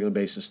on a regular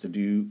basis to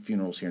do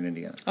funerals here in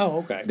Indiana. Oh,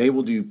 okay. They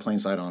will do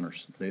plainside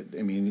honors.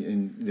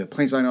 In the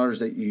plainside honors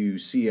that you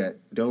see at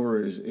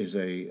Dover is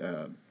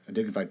a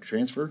dignified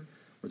transfer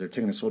where they're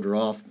taking the soldier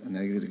off and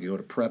they get to go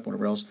to prep,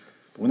 whatever else.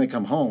 But when they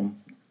come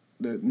home,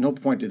 no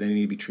point do they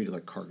need to be treated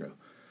like cargo.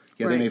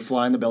 Yeah, Right. They may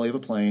fly in the belly of a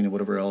plane and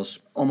whatever else.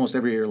 Almost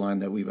every airline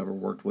that we've ever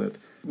worked with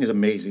is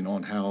amazing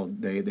on how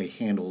they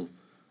handle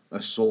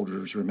a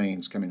soldier's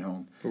remains coming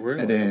home. Really?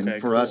 And then Okay,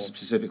 for us cool.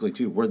 specifically,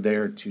 too, we're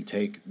there to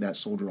take that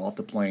soldier off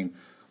the plane,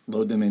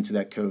 load them into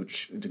that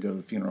coach to go to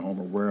the funeral home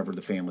or wherever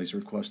the families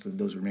requested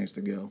those remains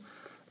to go.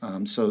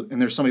 And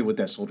there's somebody with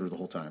that soldier the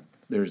whole time.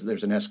 There's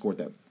an escort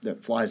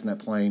that flies in that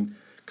plane,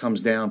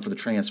 comes down for the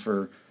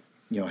transfer,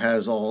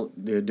 has all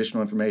the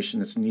additional information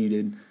that's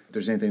needed. If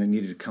there's anything that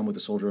needed to come with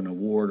the soldier, an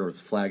award, or if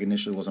the flag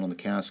initially wasn't on the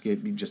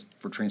casket, just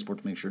for transport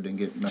to make sure it didn't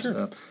get messed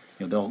up,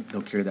 they'll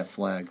carry that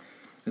flag.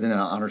 And then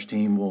our honors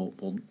team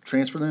will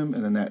transfer them,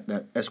 and then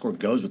that escort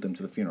goes with them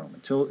to the funeral.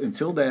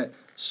 Until that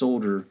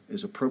soldier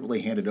is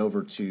appropriately handed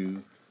over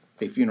to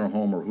a funeral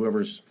home or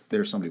whoever's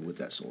there's somebody with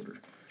that soldier.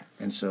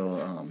 And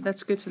so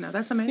That's good to know.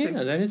 That's amazing.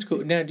 Yeah, that is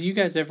cool. Now, do you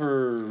guys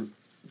ever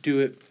do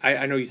it?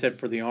 I know you said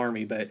for the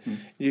Army, but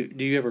do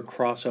you ever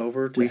cross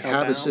over to we help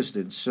have out?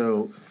 assisted.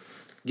 So,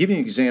 give you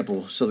an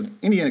example. So, the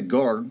Indiana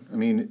Guard,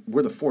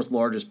 we're the fourth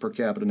largest per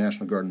capita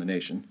National Guard in the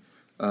nation.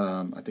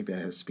 I think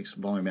that speaks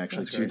volume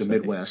actually That's to very the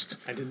exciting. Midwest.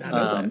 I did not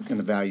know that. And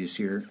the values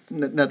here.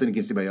 Nothing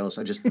against anybody else.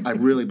 I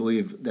really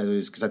believe that it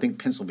is because I think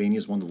Pennsylvania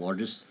is one of the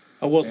largest.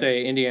 I will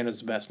say Indiana's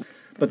the best.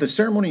 But the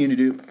ceremony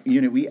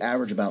unit, we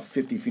average about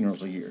 50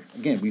 funerals a year.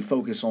 Again, we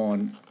focus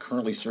on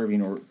currently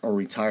serving or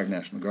retired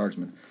National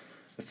Guardsmen.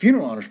 The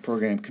Funeral Honors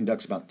Program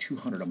conducts about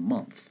 200 a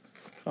month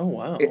Oh,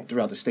 wow.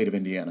 throughout the state of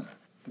Indiana.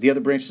 The other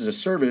branches of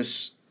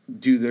service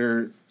do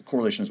their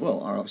correlation as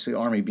well. Obviously,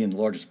 Army being the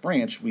largest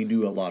branch, we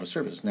do a lot of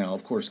service. Now,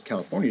 of course,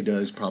 California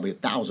does probably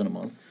 1,000 a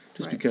month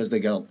just Right. because they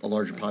got a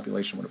larger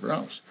population, whatever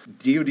else.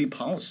 DOD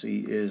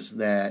policy is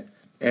that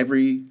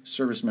every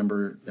service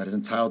member that is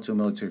entitled to a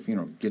military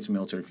funeral gets a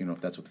military funeral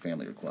if that's what the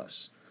family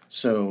requests.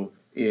 So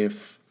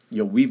if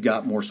we've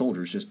got more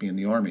soldiers just being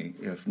the Army,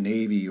 if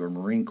Navy or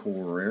Marine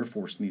Corps or Air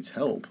Force needs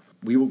help,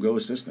 we will go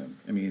assist them.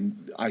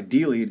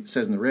 Ideally, it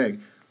says in the reg,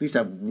 at least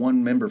have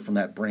one member from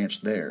that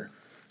branch there.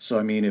 So,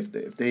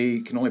 if they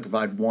can only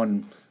provide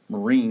one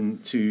Marine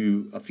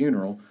to a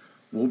funeral,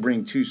 we'll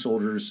bring two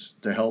soldiers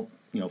to help,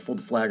 fold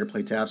the flag or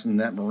play taps, and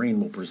that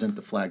Marine will present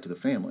the flag to the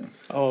family.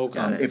 Oh,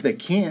 okay. If they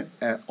can't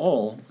at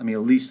all, at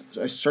least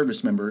a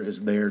service member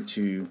is there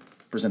to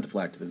present the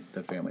flag to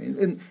the family.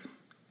 And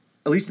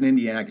at least in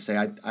Indiana, I can say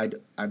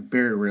I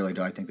very rarely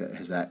do I think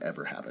that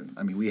ever happened.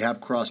 We have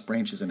crossed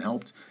branches and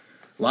helped.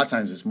 A lot of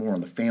times it's more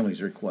on the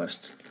family's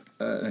request.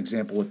 An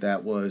example with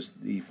that was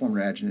the former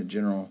Adjutant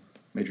General,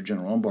 Major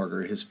General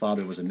Umbarger. His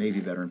father was a Navy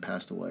veteran,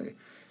 passed away.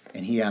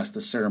 And he asked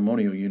the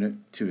ceremonial unit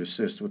to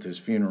assist with his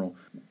funeral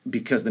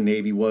because the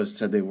Navy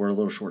said they were a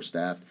little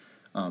short-staffed.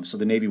 So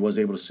the Navy was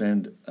able to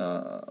send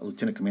a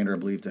lieutenant commander, I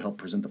believe, to help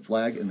present the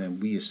flag, and then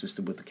we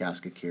assisted with the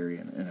casket carry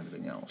and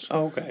everything else.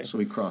 Oh, okay. So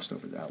we crossed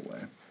over that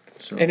way.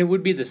 So And it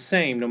would be the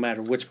same no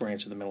matter which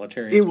branch of the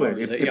military. it as far would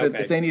as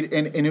if they need,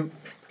 and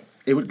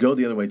it would go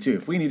the other way too.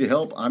 If we needed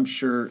help, I'm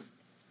sure.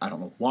 I don't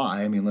know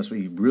why. Unless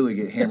we really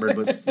get hammered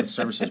with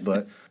services,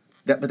 but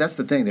that's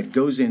the thing that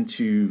goes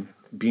into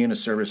being a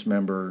service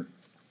member.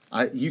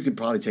 You could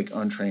probably take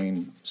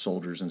untrained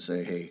soldiers and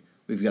say, "Hey,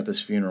 we've got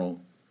this funeral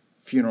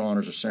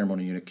honors or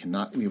ceremony unit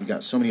cannot. We've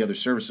got so many other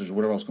services or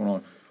whatever else going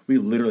on. We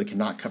literally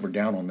cannot cover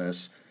down on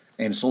this."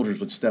 And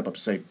soldiers would step up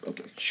and say,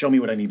 "Okay, show me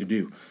what I need to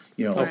do."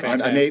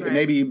 It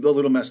may be a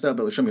little messed up,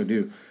 but show me what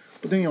to do.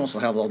 But then you also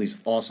have all these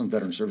awesome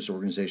veteran service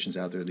organizations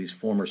out there, these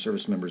former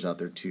service members out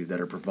there too,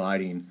 that are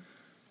providing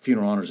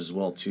funeral honors as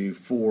well too.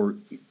 For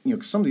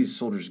 'cause some of these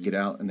soldiers get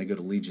out and they go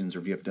to legions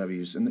or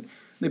VFWs, and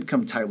they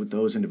become tight with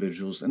those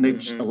individuals, and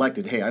they've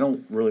elected, "Hey, I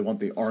don't really want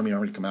the Army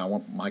to come out. I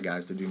want my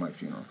guys to do my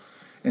funeral."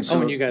 And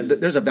so and you guys-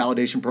 there's a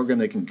validation program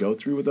they can go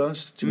through with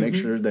us to make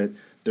sure that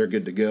they're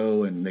good to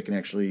go, and they can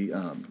actually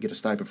get a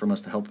stipend from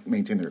us to help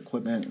maintain their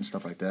equipment and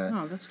stuff like that.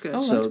 Oh, that's good.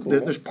 Oh, So that's cool.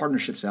 there's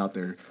partnerships out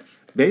there.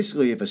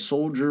 Basically, if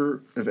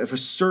a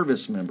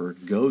service member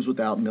goes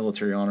without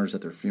military honors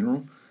at their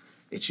funeral,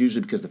 it's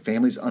usually because the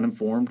family's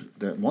uninformed.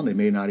 That one, they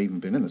may not even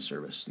been in the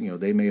service.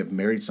 They may have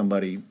married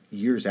somebody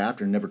years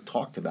after and never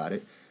talked about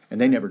it,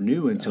 and they never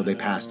knew until they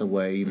passed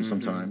away. Even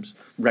sometimes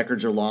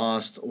records are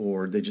lost,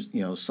 or they just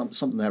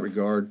something in that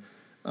regard,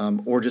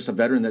 or just a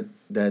veteran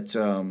that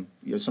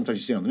sometimes you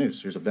see on the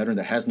news. There's a veteran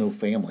that has no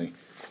family,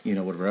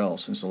 whatever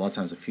else, and so a lot of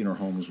times the funeral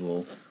homes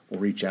will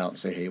reach out and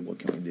say, hey, what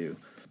can we do?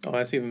 Oh,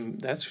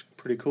 that's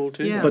pretty cool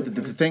too. Yeah. But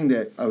the thing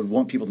that I would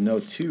want people to know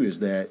too is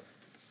that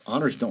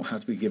honors don't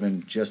have to be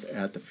given just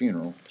at the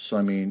funeral. So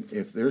I mean,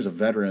 if there's a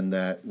veteran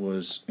that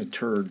was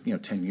interred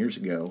 10 years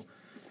ago,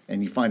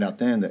 and you find out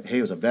then that, hey,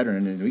 it was a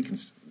veteran, and we can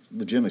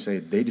legitimately say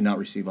they did not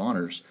receive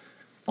honors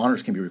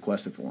can be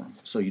requested for them.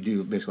 So you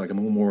do basically like a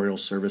memorial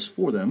service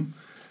for them,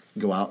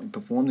 go out and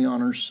perform the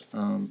honors,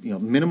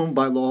 minimum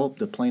by law,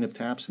 the plaintiff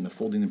taps, and the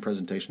folding and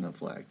presentation of the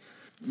flag.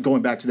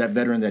 Going back to that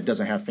veteran that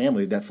doesn't have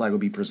family, that flag will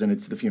be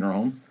presented to the funeral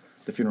home.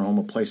 The funeral home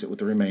will place it with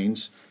the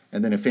remains,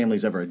 and then if family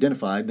is ever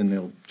identified, then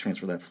they'll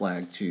transfer that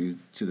flag to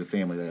the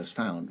family that is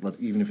found. But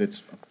even if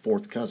it's a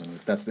fourth cousin,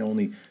 if that's the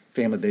only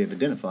family they have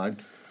identified,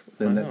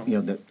 then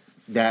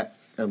that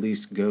at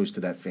least goes to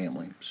that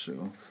family.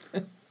 So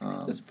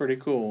that's pretty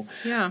cool.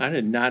 Yeah. I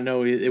did not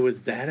know it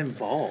was that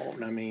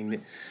involved. I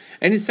mean,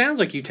 and it sounds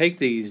like you take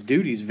these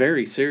duties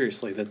very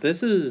seriously, that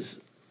this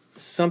is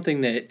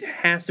something that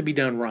has to be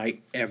done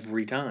right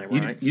every time,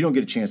 right? You don't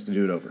get a chance to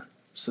do it over.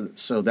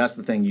 So that's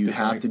the thing. You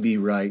have to be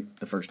right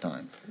the first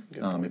time.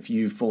 If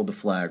you fold the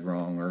flag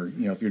wrong, or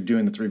if you're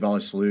doing the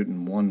 3-volley salute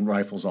and one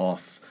rifle's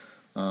off,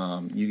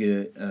 you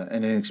get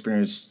an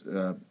inexperienced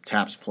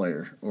taps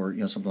player or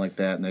something like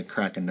that, and they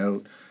crack a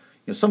note.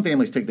 Some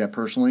families take that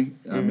personally.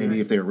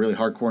 Maybe if they were really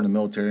hardcore in the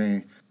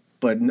military,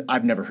 but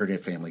I've never heard a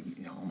family,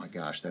 oh my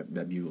gosh, that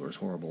bugler is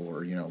horrible,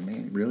 or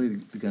man, really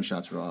the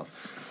gunshots were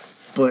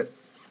off. But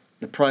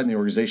the pride in the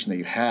organization that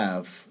you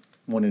have,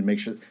 wanting to make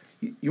sure.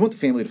 You want the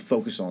family to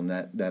focus on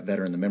that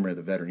veteran, the memory of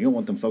the veteran. You don't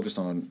want them focused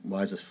on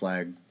why is this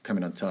flag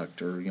coming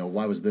untucked, or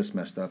why was this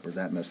messed up or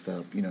that messed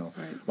up. Right.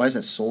 Why does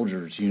that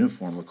soldier's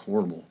uniform look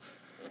horrible?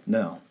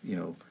 No,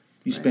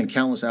 you spend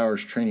countless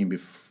hours training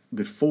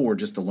before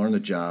just to learn the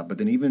job. But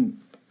then even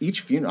each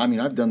funeral, I mean,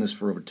 I've done this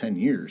for over 10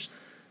 years.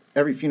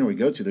 Every funeral we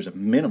go to, there's a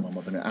minimum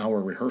of an hour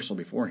rehearsal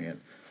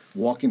beforehand.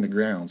 Walking the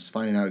grounds,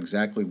 finding out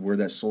exactly where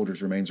that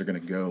soldier's remains are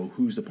going to go,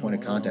 who's the point of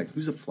contact,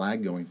 who's the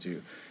flag going to,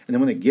 and then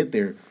when they get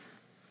there.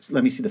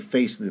 Let me see the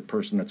face of the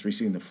person that's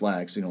receiving the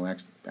flag, so you don't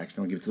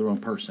accidentally give it to the wrong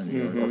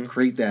person, or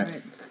create that.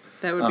 Right.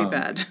 That would be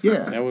bad. Yeah,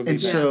 That would be and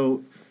bad.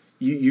 so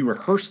you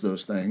rehearse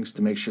those things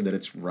to make sure that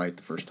it's right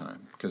the first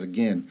time. Because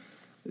again,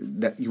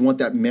 that you want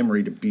that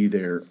memory to be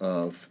there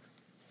of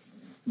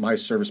my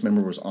service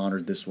member was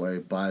honored this way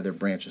by their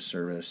branch of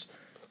service.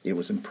 It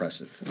was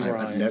impressive.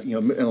 Right. In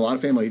a lot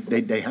of family,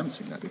 they haven't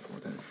seen that before.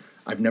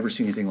 I've never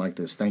seen anything like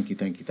this. Thank you,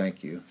 thank you,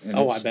 thank you. And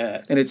I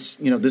bet. And it's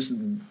this.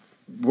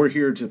 We're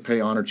here to pay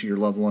honor to your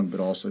loved one,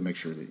 but also make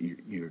sure that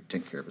you're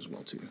taken care of as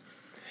well too.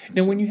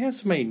 Now, when you have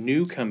somebody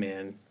new come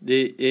in,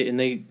 and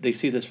they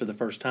see this for the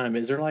first time,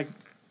 is there like,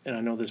 and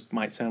I know this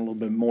might sound a little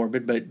bit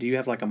morbid, but do you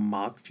have like a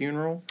mock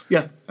funeral?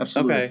 Yeah,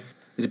 absolutely. Okay.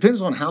 It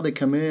depends on how they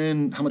come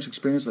in, how much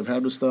experience they've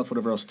had with stuff,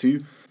 whatever else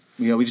too.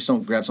 We just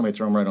don't grab somebody,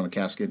 throw them right on a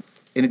casket,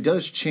 and it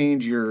does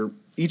change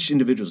each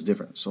individual is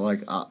different. So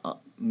like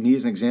me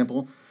as an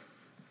example,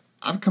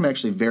 I've become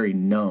actually very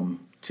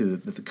numb to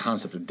the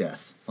concept of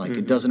death. Like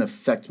it doesn't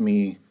affect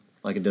me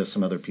like it does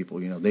some other people.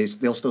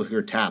 They'll still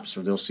hear taps,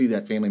 or they'll see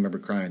that family member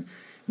crying,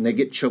 and they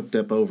get choked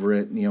up over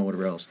it,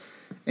 whatever else.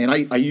 And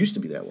I used to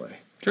be that way.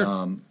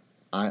 Sure.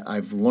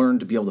 I've learned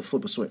to be able to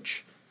flip a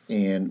switch,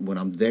 and when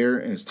I'm there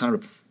and it's time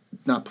to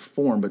not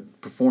perform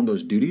but perform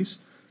those duties,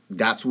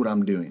 that's what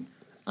I'm doing.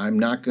 I'm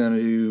not going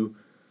to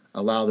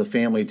allow the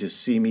family to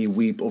see me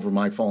weep over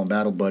my fallen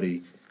battle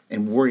buddy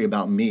and worry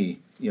about me.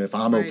 If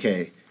I'm Right.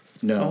 okay.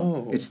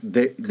 No, Oh.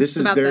 this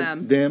is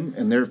about them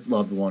and their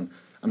loved one.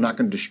 I'm not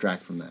going to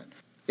distract from that.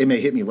 It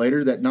may hit me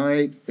later that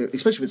night,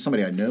 especially if it's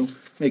somebody I know.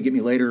 It may get me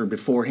later or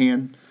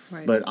beforehand,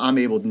 Right. but I'm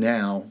able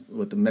now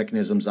with the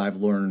mechanisms I've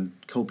learned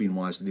coping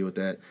wise to deal with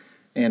that.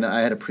 And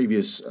I had a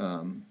previous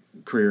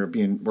career of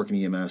working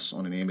EMS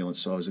on an ambulance,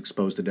 so I was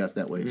exposed to death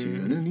that way too.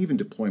 And then even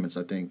deployments,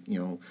 I think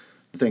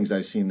the things that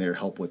I've seen there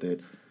help with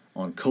it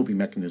on coping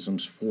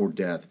mechanisms for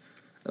death.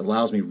 It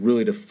allows me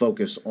really to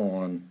focus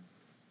on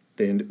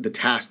the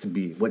task to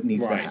be, what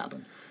needs to Right.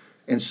 happen.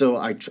 And so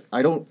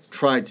I don't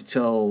try to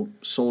tell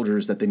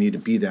soldiers that they need to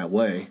be that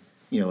way.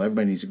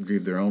 Everybody needs to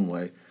grieve their own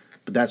way.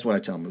 But that's what I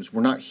tell them is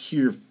we're not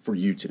here for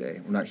you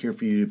today. We're not here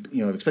for you,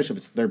 especially if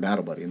it's their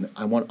battle buddy. And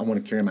I want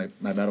to carry my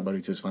battle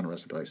buddy to his final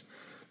resting place.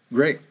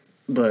 Great.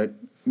 But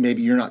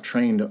maybe you're not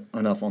trained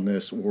enough on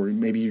this, or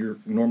maybe you're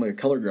normally a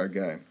color guard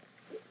guy.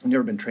 You've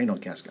never been trained on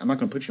casket. I'm not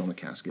going to put you on the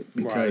casket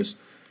because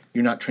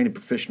you're not trained and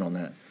proficient on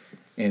that.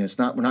 And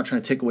we're not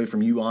trying to take away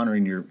from you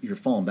honoring your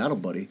fallen battle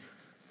buddy,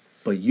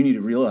 but you need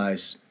to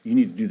realize you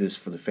need to do this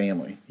for the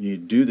family. You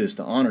need to do this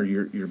to honor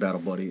your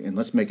battle buddy, and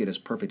let's make it as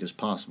perfect as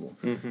possible.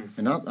 Mm-hmm.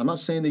 And I'm not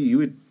saying that you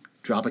would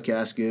drop a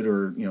casket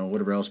or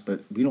whatever else,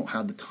 but we don't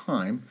have the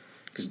time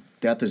because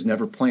death is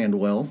never planned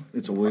well.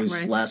 It's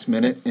always Right. last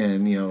minute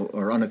and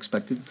or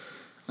unexpected.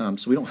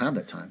 So we don't have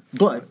that time.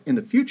 But in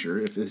the future,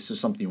 if this is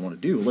something you want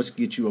to do, let's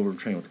get you over and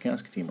train with the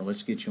casket team, or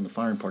let's get you on the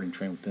firing party and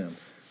train with them.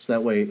 So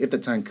that way, if the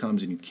time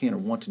comes and you can or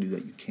want to do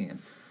that, you can.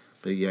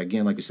 But yeah,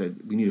 again, like I said,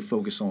 we need to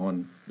focus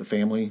on the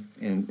family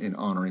and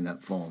honoring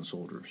that fallen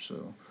soldier.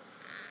 So,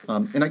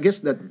 and I guess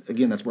that,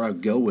 again, that's where I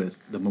go with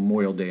the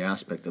Memorial Day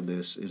aspect of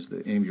this, is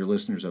that any of your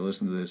listeners that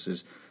listen to this,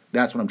 is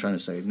that's what I'm trying to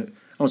say. I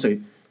won't say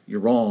you're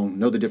wrong,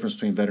 know the difference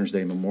between Veterans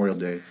Day and Memorial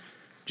Day.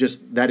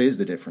 Just that is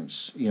the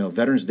difference.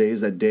 Veterans Day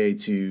is that day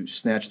to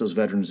snatch those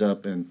veterans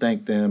up and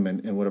thank them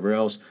and whatever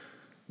else.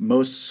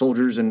 Most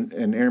soldiers and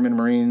airmen,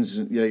 Marines,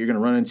 you're going to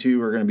run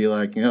into are going to be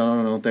like,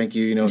 no, thank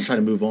you, and try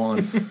to move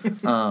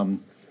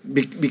on.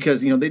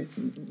 Because,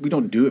 we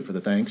don't do it for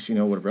the thanks,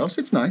 whatever else.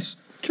 It's nice.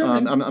 Sure.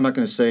 I'm not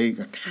going to say,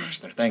 gosh,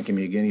 they're thanking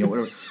me again,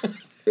 whatever.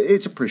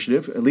 It's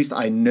appreciative. At least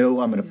I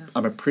know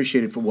I'm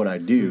appreciated for what I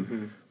do.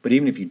 Mm-hmm. But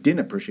even if you didn't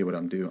appreciate what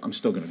I'm doing, I'm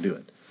still going to do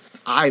it.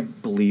 I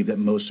believe that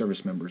most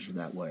service members are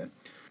that way.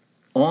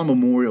 On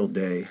Memorial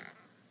Day,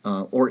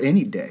 or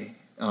any day,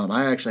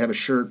 I actually have a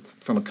shirt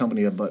from a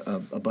company, a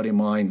buddy of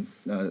mine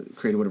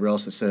created, whatever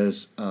else, that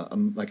says,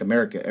 like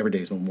America, every day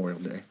is Memorial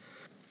Day.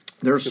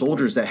 There are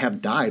soldiers that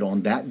have died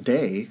on that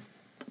day,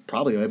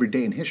 probably every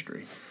day in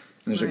history.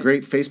 And there's a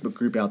great Facebook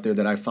group out there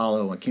that I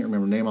follow. I can't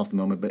remember the name off the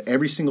moment, but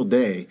every single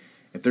day,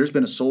 if there's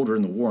been a soldier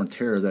in the war on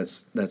terror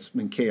that's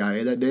been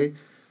KIA that day,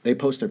 they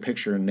post their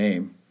picture and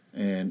name.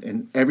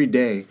 And every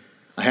day,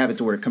 I have it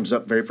to where it comes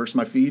up very first in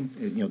my feed,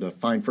 the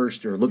find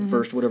first or look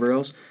first, whatever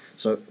else.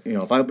 So,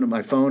 if I open up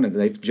my phone and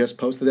they've just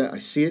posted that, I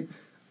see it,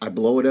 I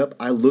blow it up,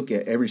 I look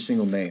at every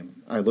single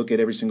name. I look at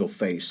every single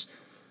face.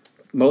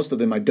 Most of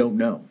them I don't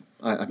know.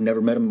 I've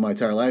never met them in my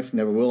entire life,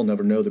 never will,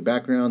 never know their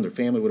background, their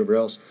family, whatever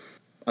else.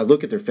 I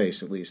look at their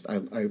face at least.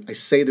 I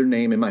say their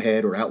name in my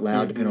head or out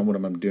loud, depending on what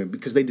I'm doing,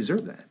 because they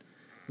deserve that.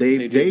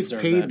 They've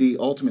paid the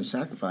ultimate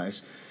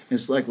sacrifice. And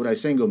it's like what I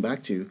was saying, going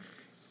back to,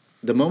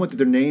 the moment that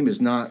their name is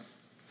not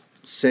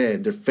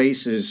said, their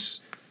face is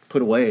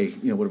put away,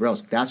 whatever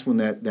else, that's when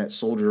that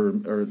soldier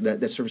or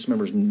that service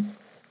member is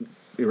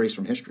erased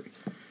from history.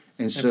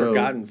 And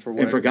forgotten for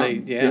what For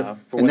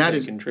and what that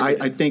is,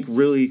 I think,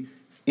 really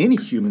any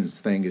human's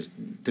thing is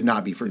to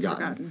not be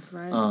forgotten.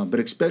 Right. But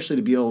especially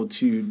to be able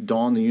to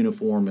don the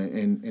uniform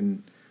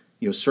and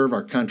serve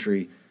our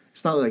country.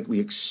 It's not like we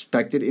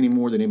expect it any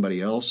more than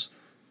anybody else.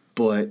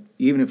 But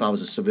even if I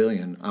was a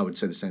civilian, I would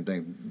say the same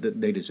thing. That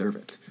they deserve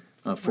it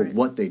for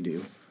what they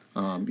do.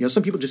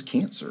 Some people just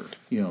can't serve.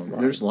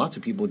 There's lots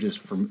of people just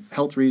for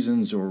health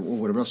reasons or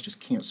whatever else just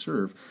can't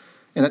serve,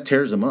 and that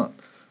tears them up.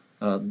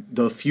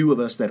 The few of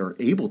us that are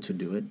able to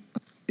do it,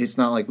 it's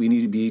not like we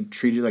need to be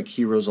treated like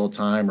heroes all the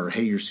time or,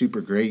 hey, you're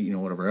super great,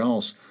 whatever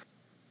else.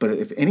 But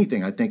if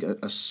anything, I think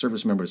a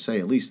service member would say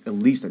at least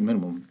at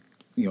minimum,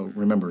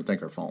 remember to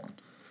thank our fallen.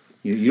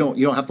 You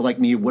don't have to like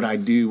me, what I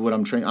do, what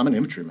I'm trained. I'm an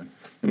infantryman,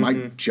 and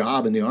my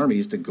job in the Army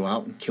is to go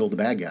out and kill the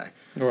bad guy.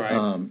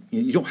 Right.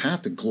 You don't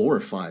have to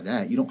glorify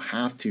that. You don't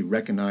have to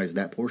recognize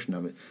that portion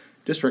of it.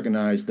 Just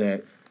recognize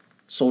that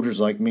soldiers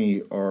like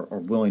me are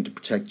willing to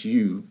protect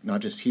you,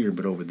 not just here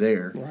but over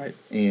there. Right.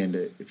 And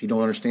if you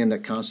don't understand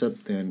that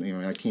concept, then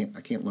I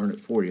can't learn it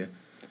for you.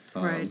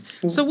 Right.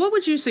 So what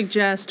would you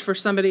suggest for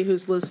somebody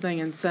who's listening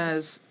and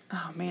says,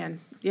 "Oh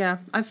man, yeah,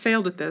 I've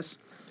failed at this."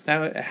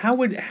 Now, how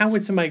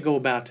would somebody go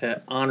about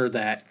to honor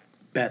that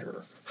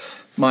better?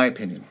 My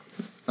opinion.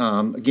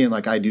 Again,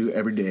 like I do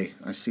every day,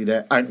 I see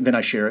that. Then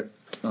I share it.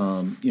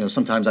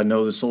 Sometimes I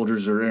know the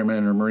soldiers or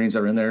airmen or Marines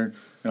that are in there,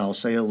 and I'll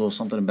say a little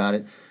something about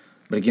it.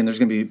 But again, there's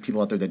going to be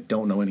people out there that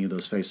don't know any of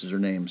those faces or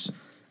names.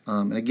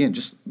 And again,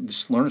 just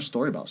learn a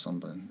story about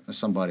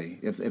somebody.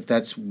 If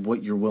that's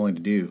what you're willing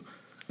to do,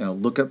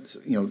 look up.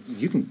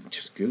 You can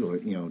just Google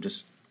it.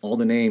 Just all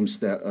the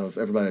names of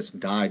everybody that's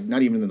died,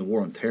 not even in the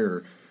war on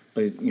terror,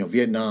 but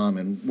Vietnam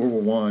and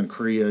World War I,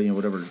 Korea,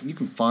 whatever. You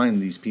can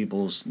find these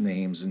people's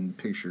names and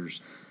pictures.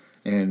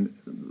 And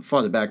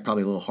farther back,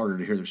 probably a little harder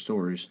to hear their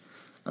stories.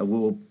 I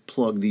will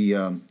plug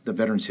the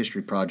Veterans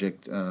History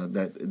Project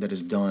that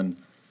is done,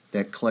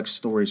 that collects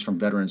stories from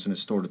veterans and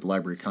is stored at the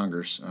Library of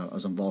Congress. I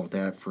was involved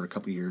with that for a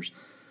couple of years.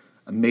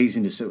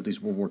 Amazing to sit with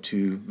these World War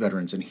II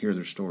veterans and hear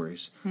their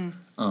stories.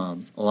 A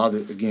lot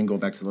of going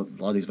back to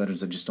a lot of these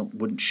veterans that just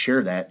wouldn't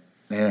share that,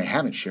 and I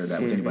haven't shared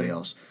that with anybody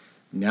else.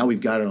 Now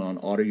we've got it on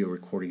audio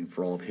recording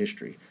for all of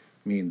history.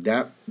 I mean,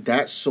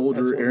 that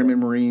soldier, airmen,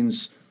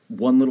 Marines,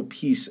 one little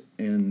piece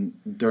during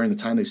the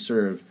time they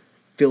served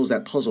fills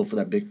that puzzle for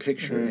that big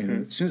picture.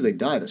 And as soon as they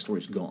die, that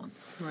story's gone.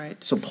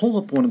 Right. So pull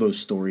up one of those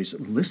stories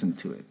and listen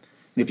to it.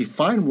 And if you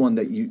find one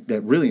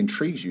that really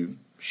intrigues you,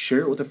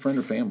 share it with a friend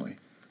or family.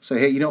 Say,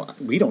 hey,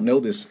 we don't know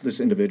this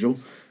individual,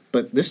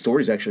 but this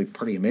story is actually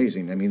pretty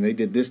amazing. I mean, they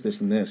did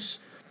this, and this.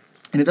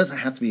 And it doesn't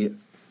have to be,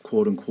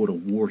 quote unquote, a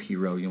war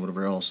hero,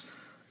 whatever else.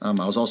 I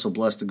was also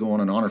blessed to go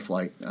on an honor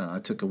flight. I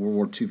took a World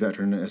War II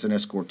veteran as an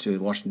escort to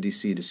Washington,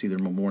 D.C. to see their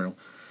memorial.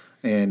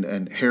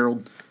 And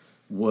Harold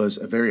was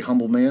a very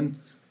humble man,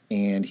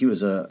 and he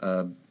was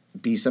a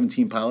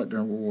B-17 pilot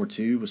during World War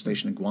II, was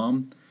stationed in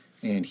Guam.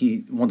 And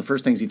one of the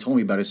first things he told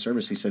me about his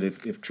service, he said,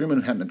 if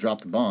Truman hadn't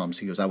dropped the bombs,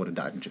 he goes, I would have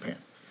died in Japan.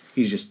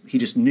 he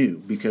just knew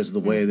because of the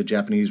way the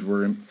Japanese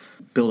were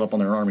built up on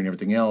their army and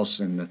everything else,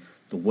 and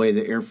the way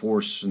the Air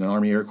Force and the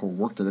Army Air Corps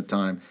worked at the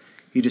time.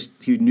 He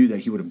knew that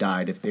he would have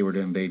died if they were to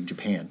invade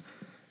Japan,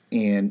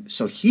 and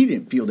so he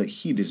didn't feel that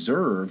he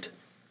deserved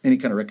any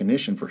kind of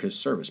recognition for his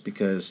service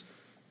because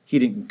he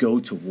didn't go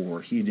to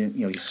war. He didn't,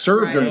 he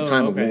served during the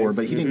time of war,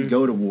 but he didn't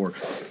go to war,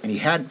 and he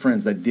had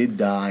friends that did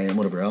die and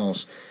whatever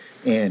else,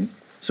 and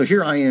so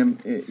here I am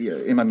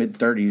in my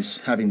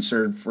mid-30s, having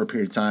served for a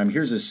period of time.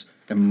 Here's this,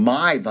 in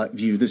my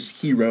view,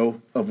 this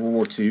hero of World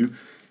War II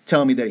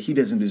telling me that he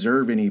doesn't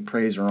deserve any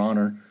praise or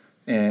honor.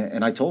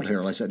 And I told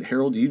Harold, I said,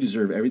 Harold, you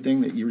deserve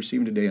everything that you're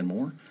receiving today and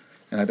more.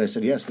 And I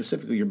said, yeah,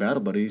 specifically your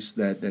battle buddies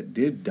that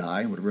did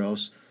die and whatever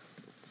else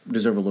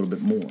deserve a little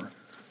bit more.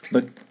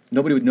 But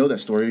nobody would know that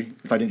story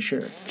if I didn't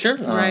share it. Sure.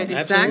 Right,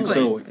 exactly.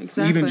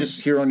 So even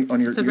just here on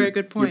your very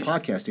good point. Your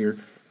podcast here,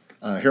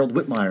 Harold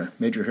Whitmire,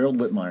 Major Harold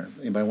Whitmire.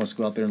 Anybody wants to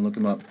go out there and look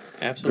him up?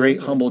 Absolutely.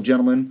 Great, humble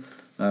gentleman.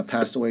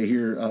 Passed away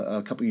here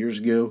a couple years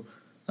ago,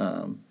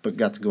 but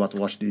got to go out to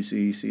Washington,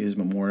 D.C., see his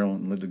memorial,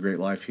 and lived a great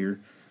life here.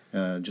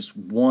 Just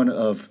one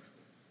of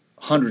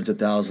hundreds of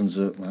thousands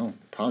of,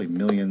 probably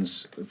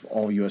millions of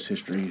all U.S.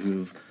 history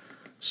who've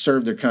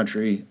served their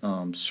country,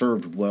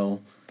 served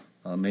well,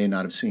 may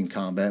not have seen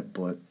combat,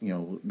 but,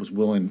 was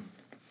willing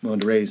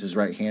to raise his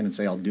right hand and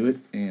say, I'll do it,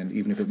 and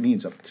even if it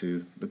means up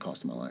to the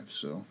cost of my life,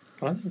 so...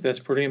 I think that's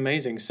pretty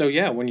amazing. So,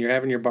 yeah, when you're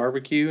having your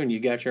barbecue and you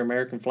got your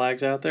American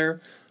flags out there,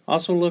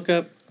 also look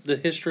up the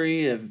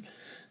history of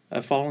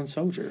a fallen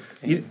soldier.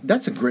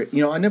 That's a great,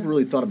 I never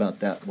really thought about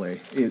that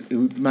way.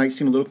 It might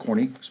seem a little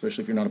corny,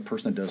 especially if you're not a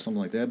person that does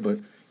something like that, but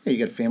you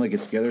got a family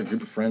get together, a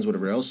group of friends,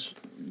 whatever else.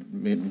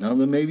 None of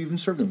them maybe even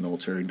served in the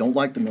military, don't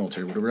like the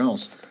military, whatever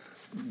else.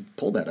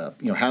 Pull that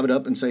up, have it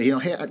up and say,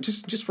 hey,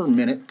 just for a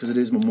minute, because it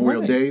is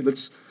Memorial Day,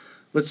 let's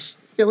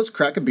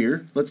crack a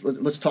beer.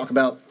 Let's talk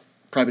about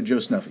Private Joe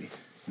Snuffy.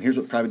 And here's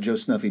what Private Joe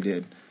Snuffy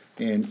did.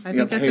 And I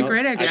think that's a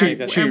great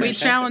idea. And we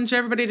challenge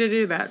everybody to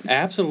do that.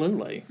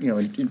 Absolutely.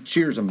 And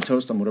cheers them,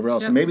 toast them, whatever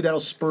else. Yep. And maybe that'll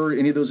spur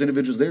any of those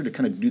individuals there to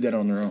kind of do that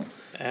on their own.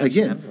 Absolutely.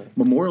 Again,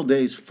 Memorial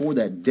Day is for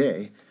that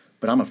day,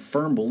 but I'm a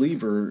firm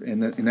believer in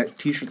that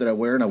T-shirt that I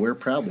wear, and I wear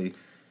proudly.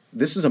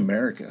 This is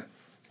America.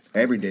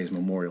 Every day is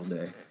Memorial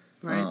Day.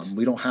 Right.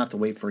 We don't have to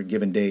wait for a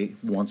given day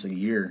once a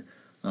year.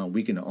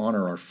 We can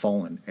honor our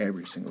fallen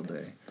every single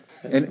day.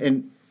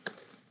 And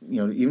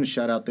even a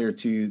shout out there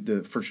to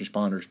the first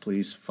responders,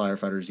 police,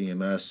 firefighters,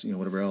 EMS,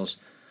 whatever else.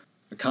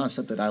 The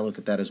concept that I look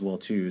at that as well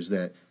too is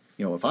that,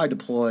 if I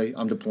deploy,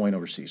 I'm deploying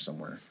overseas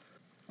somewhere.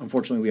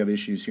 Unfortunately, we have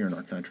issues here in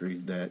our country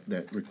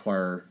that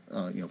require,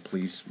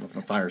 police,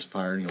 fire's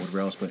fire, whatever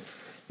else. But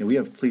we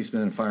have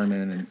policemen and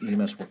firemen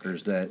and EMS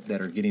workers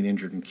that are getting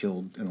injured and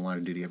killed in the line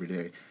of duty every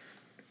day.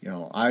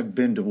 I've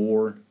been to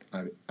war.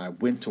 I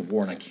went to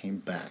war and I came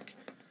back.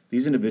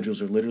 These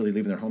individuals are literally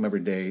leaving their home every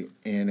day,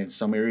 and in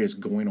some areas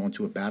going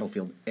onto a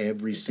battlefield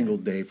every single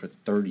day for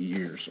 30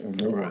 years or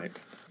more. Right.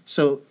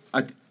 So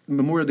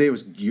Memorial Day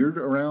was geared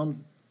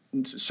around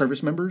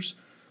service members,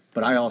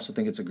 but I also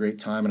think it's a great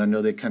time, and I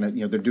know they kind of,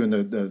 they're doing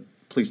the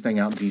police thing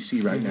out in D.C.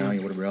 right now,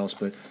 whatever else,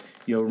 but,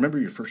 remember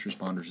your first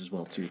responders as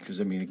well, too, because,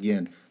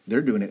 again,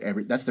 they're doing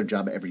it that's their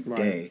job every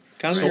day.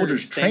 Kind of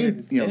Soldiers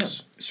train,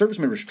 service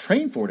members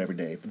train for it every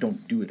day, but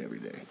don't do it every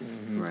day.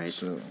 Right.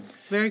 So,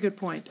 very good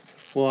point.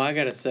 Well, I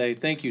got to say,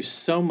 thank you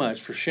so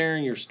much for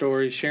sharing your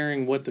story,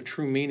 sharing what the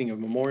true meaning of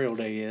Memorial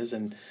Day is,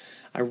 and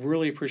I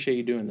really appreciate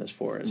you doing this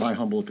for us. My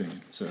humble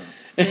opinion. So,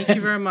 thank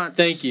you very much.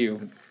 Thank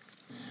you.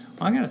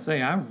 Well, I got to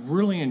say, I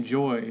really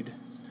enjoyed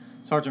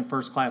Sergeant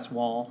First Class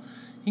Wall.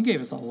 He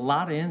gave us a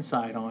lot of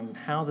insight on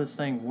how this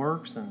thing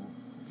works and.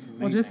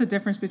 Well, just the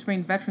difference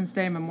between Veterans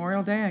Day and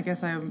Memorial Day. I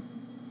guess I'm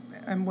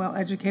well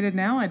educated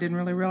now. I didn't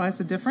really realize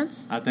the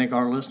difference. I think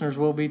our listeners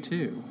will be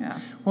too. Yeah.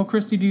 Well,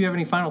 Kristie, do you have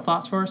any final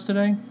thoughts for us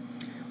today?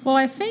 Well,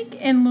 I think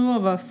in lieu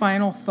of a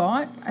final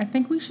thought, I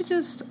think we should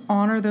just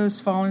honor those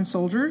fallen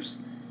soldiers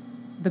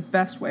the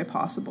best way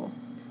possible.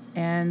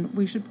 And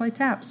we should play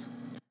taps.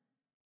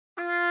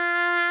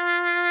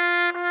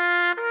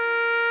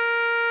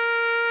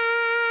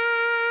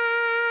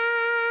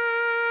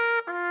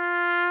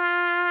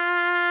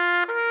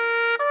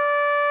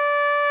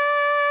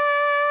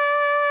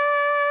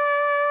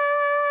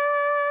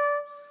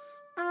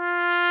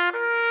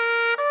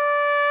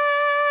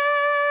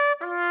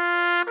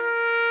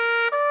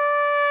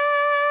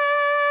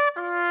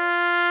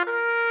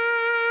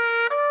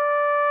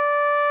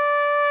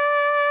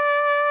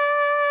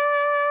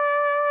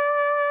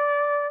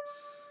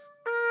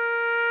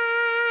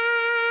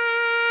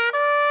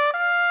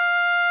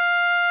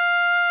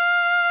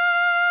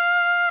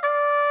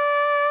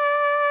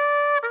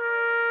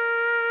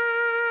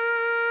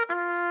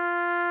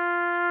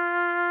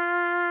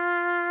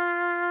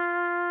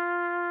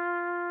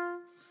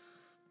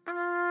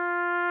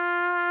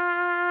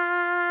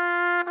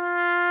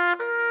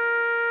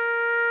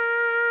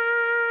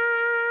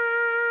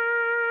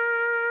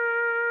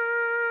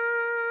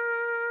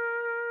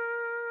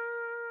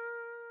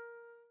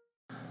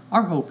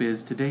 Our hope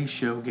is today's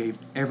show gave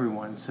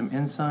everyone some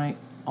insight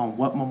on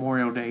what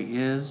Memorial Day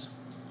is,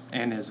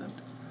 and isn't.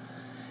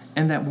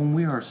 And that when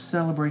we are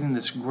celebrating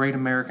this great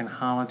American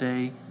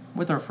holiday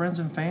with our friends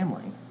and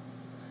family,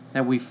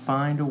 that we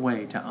find a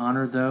way to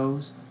honor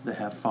those that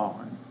have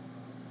fallen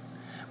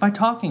by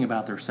talking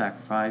about their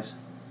sacrifice,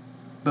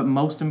 but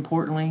most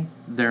importantly,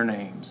 their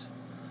names,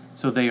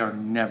 so they are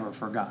never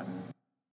forgotten.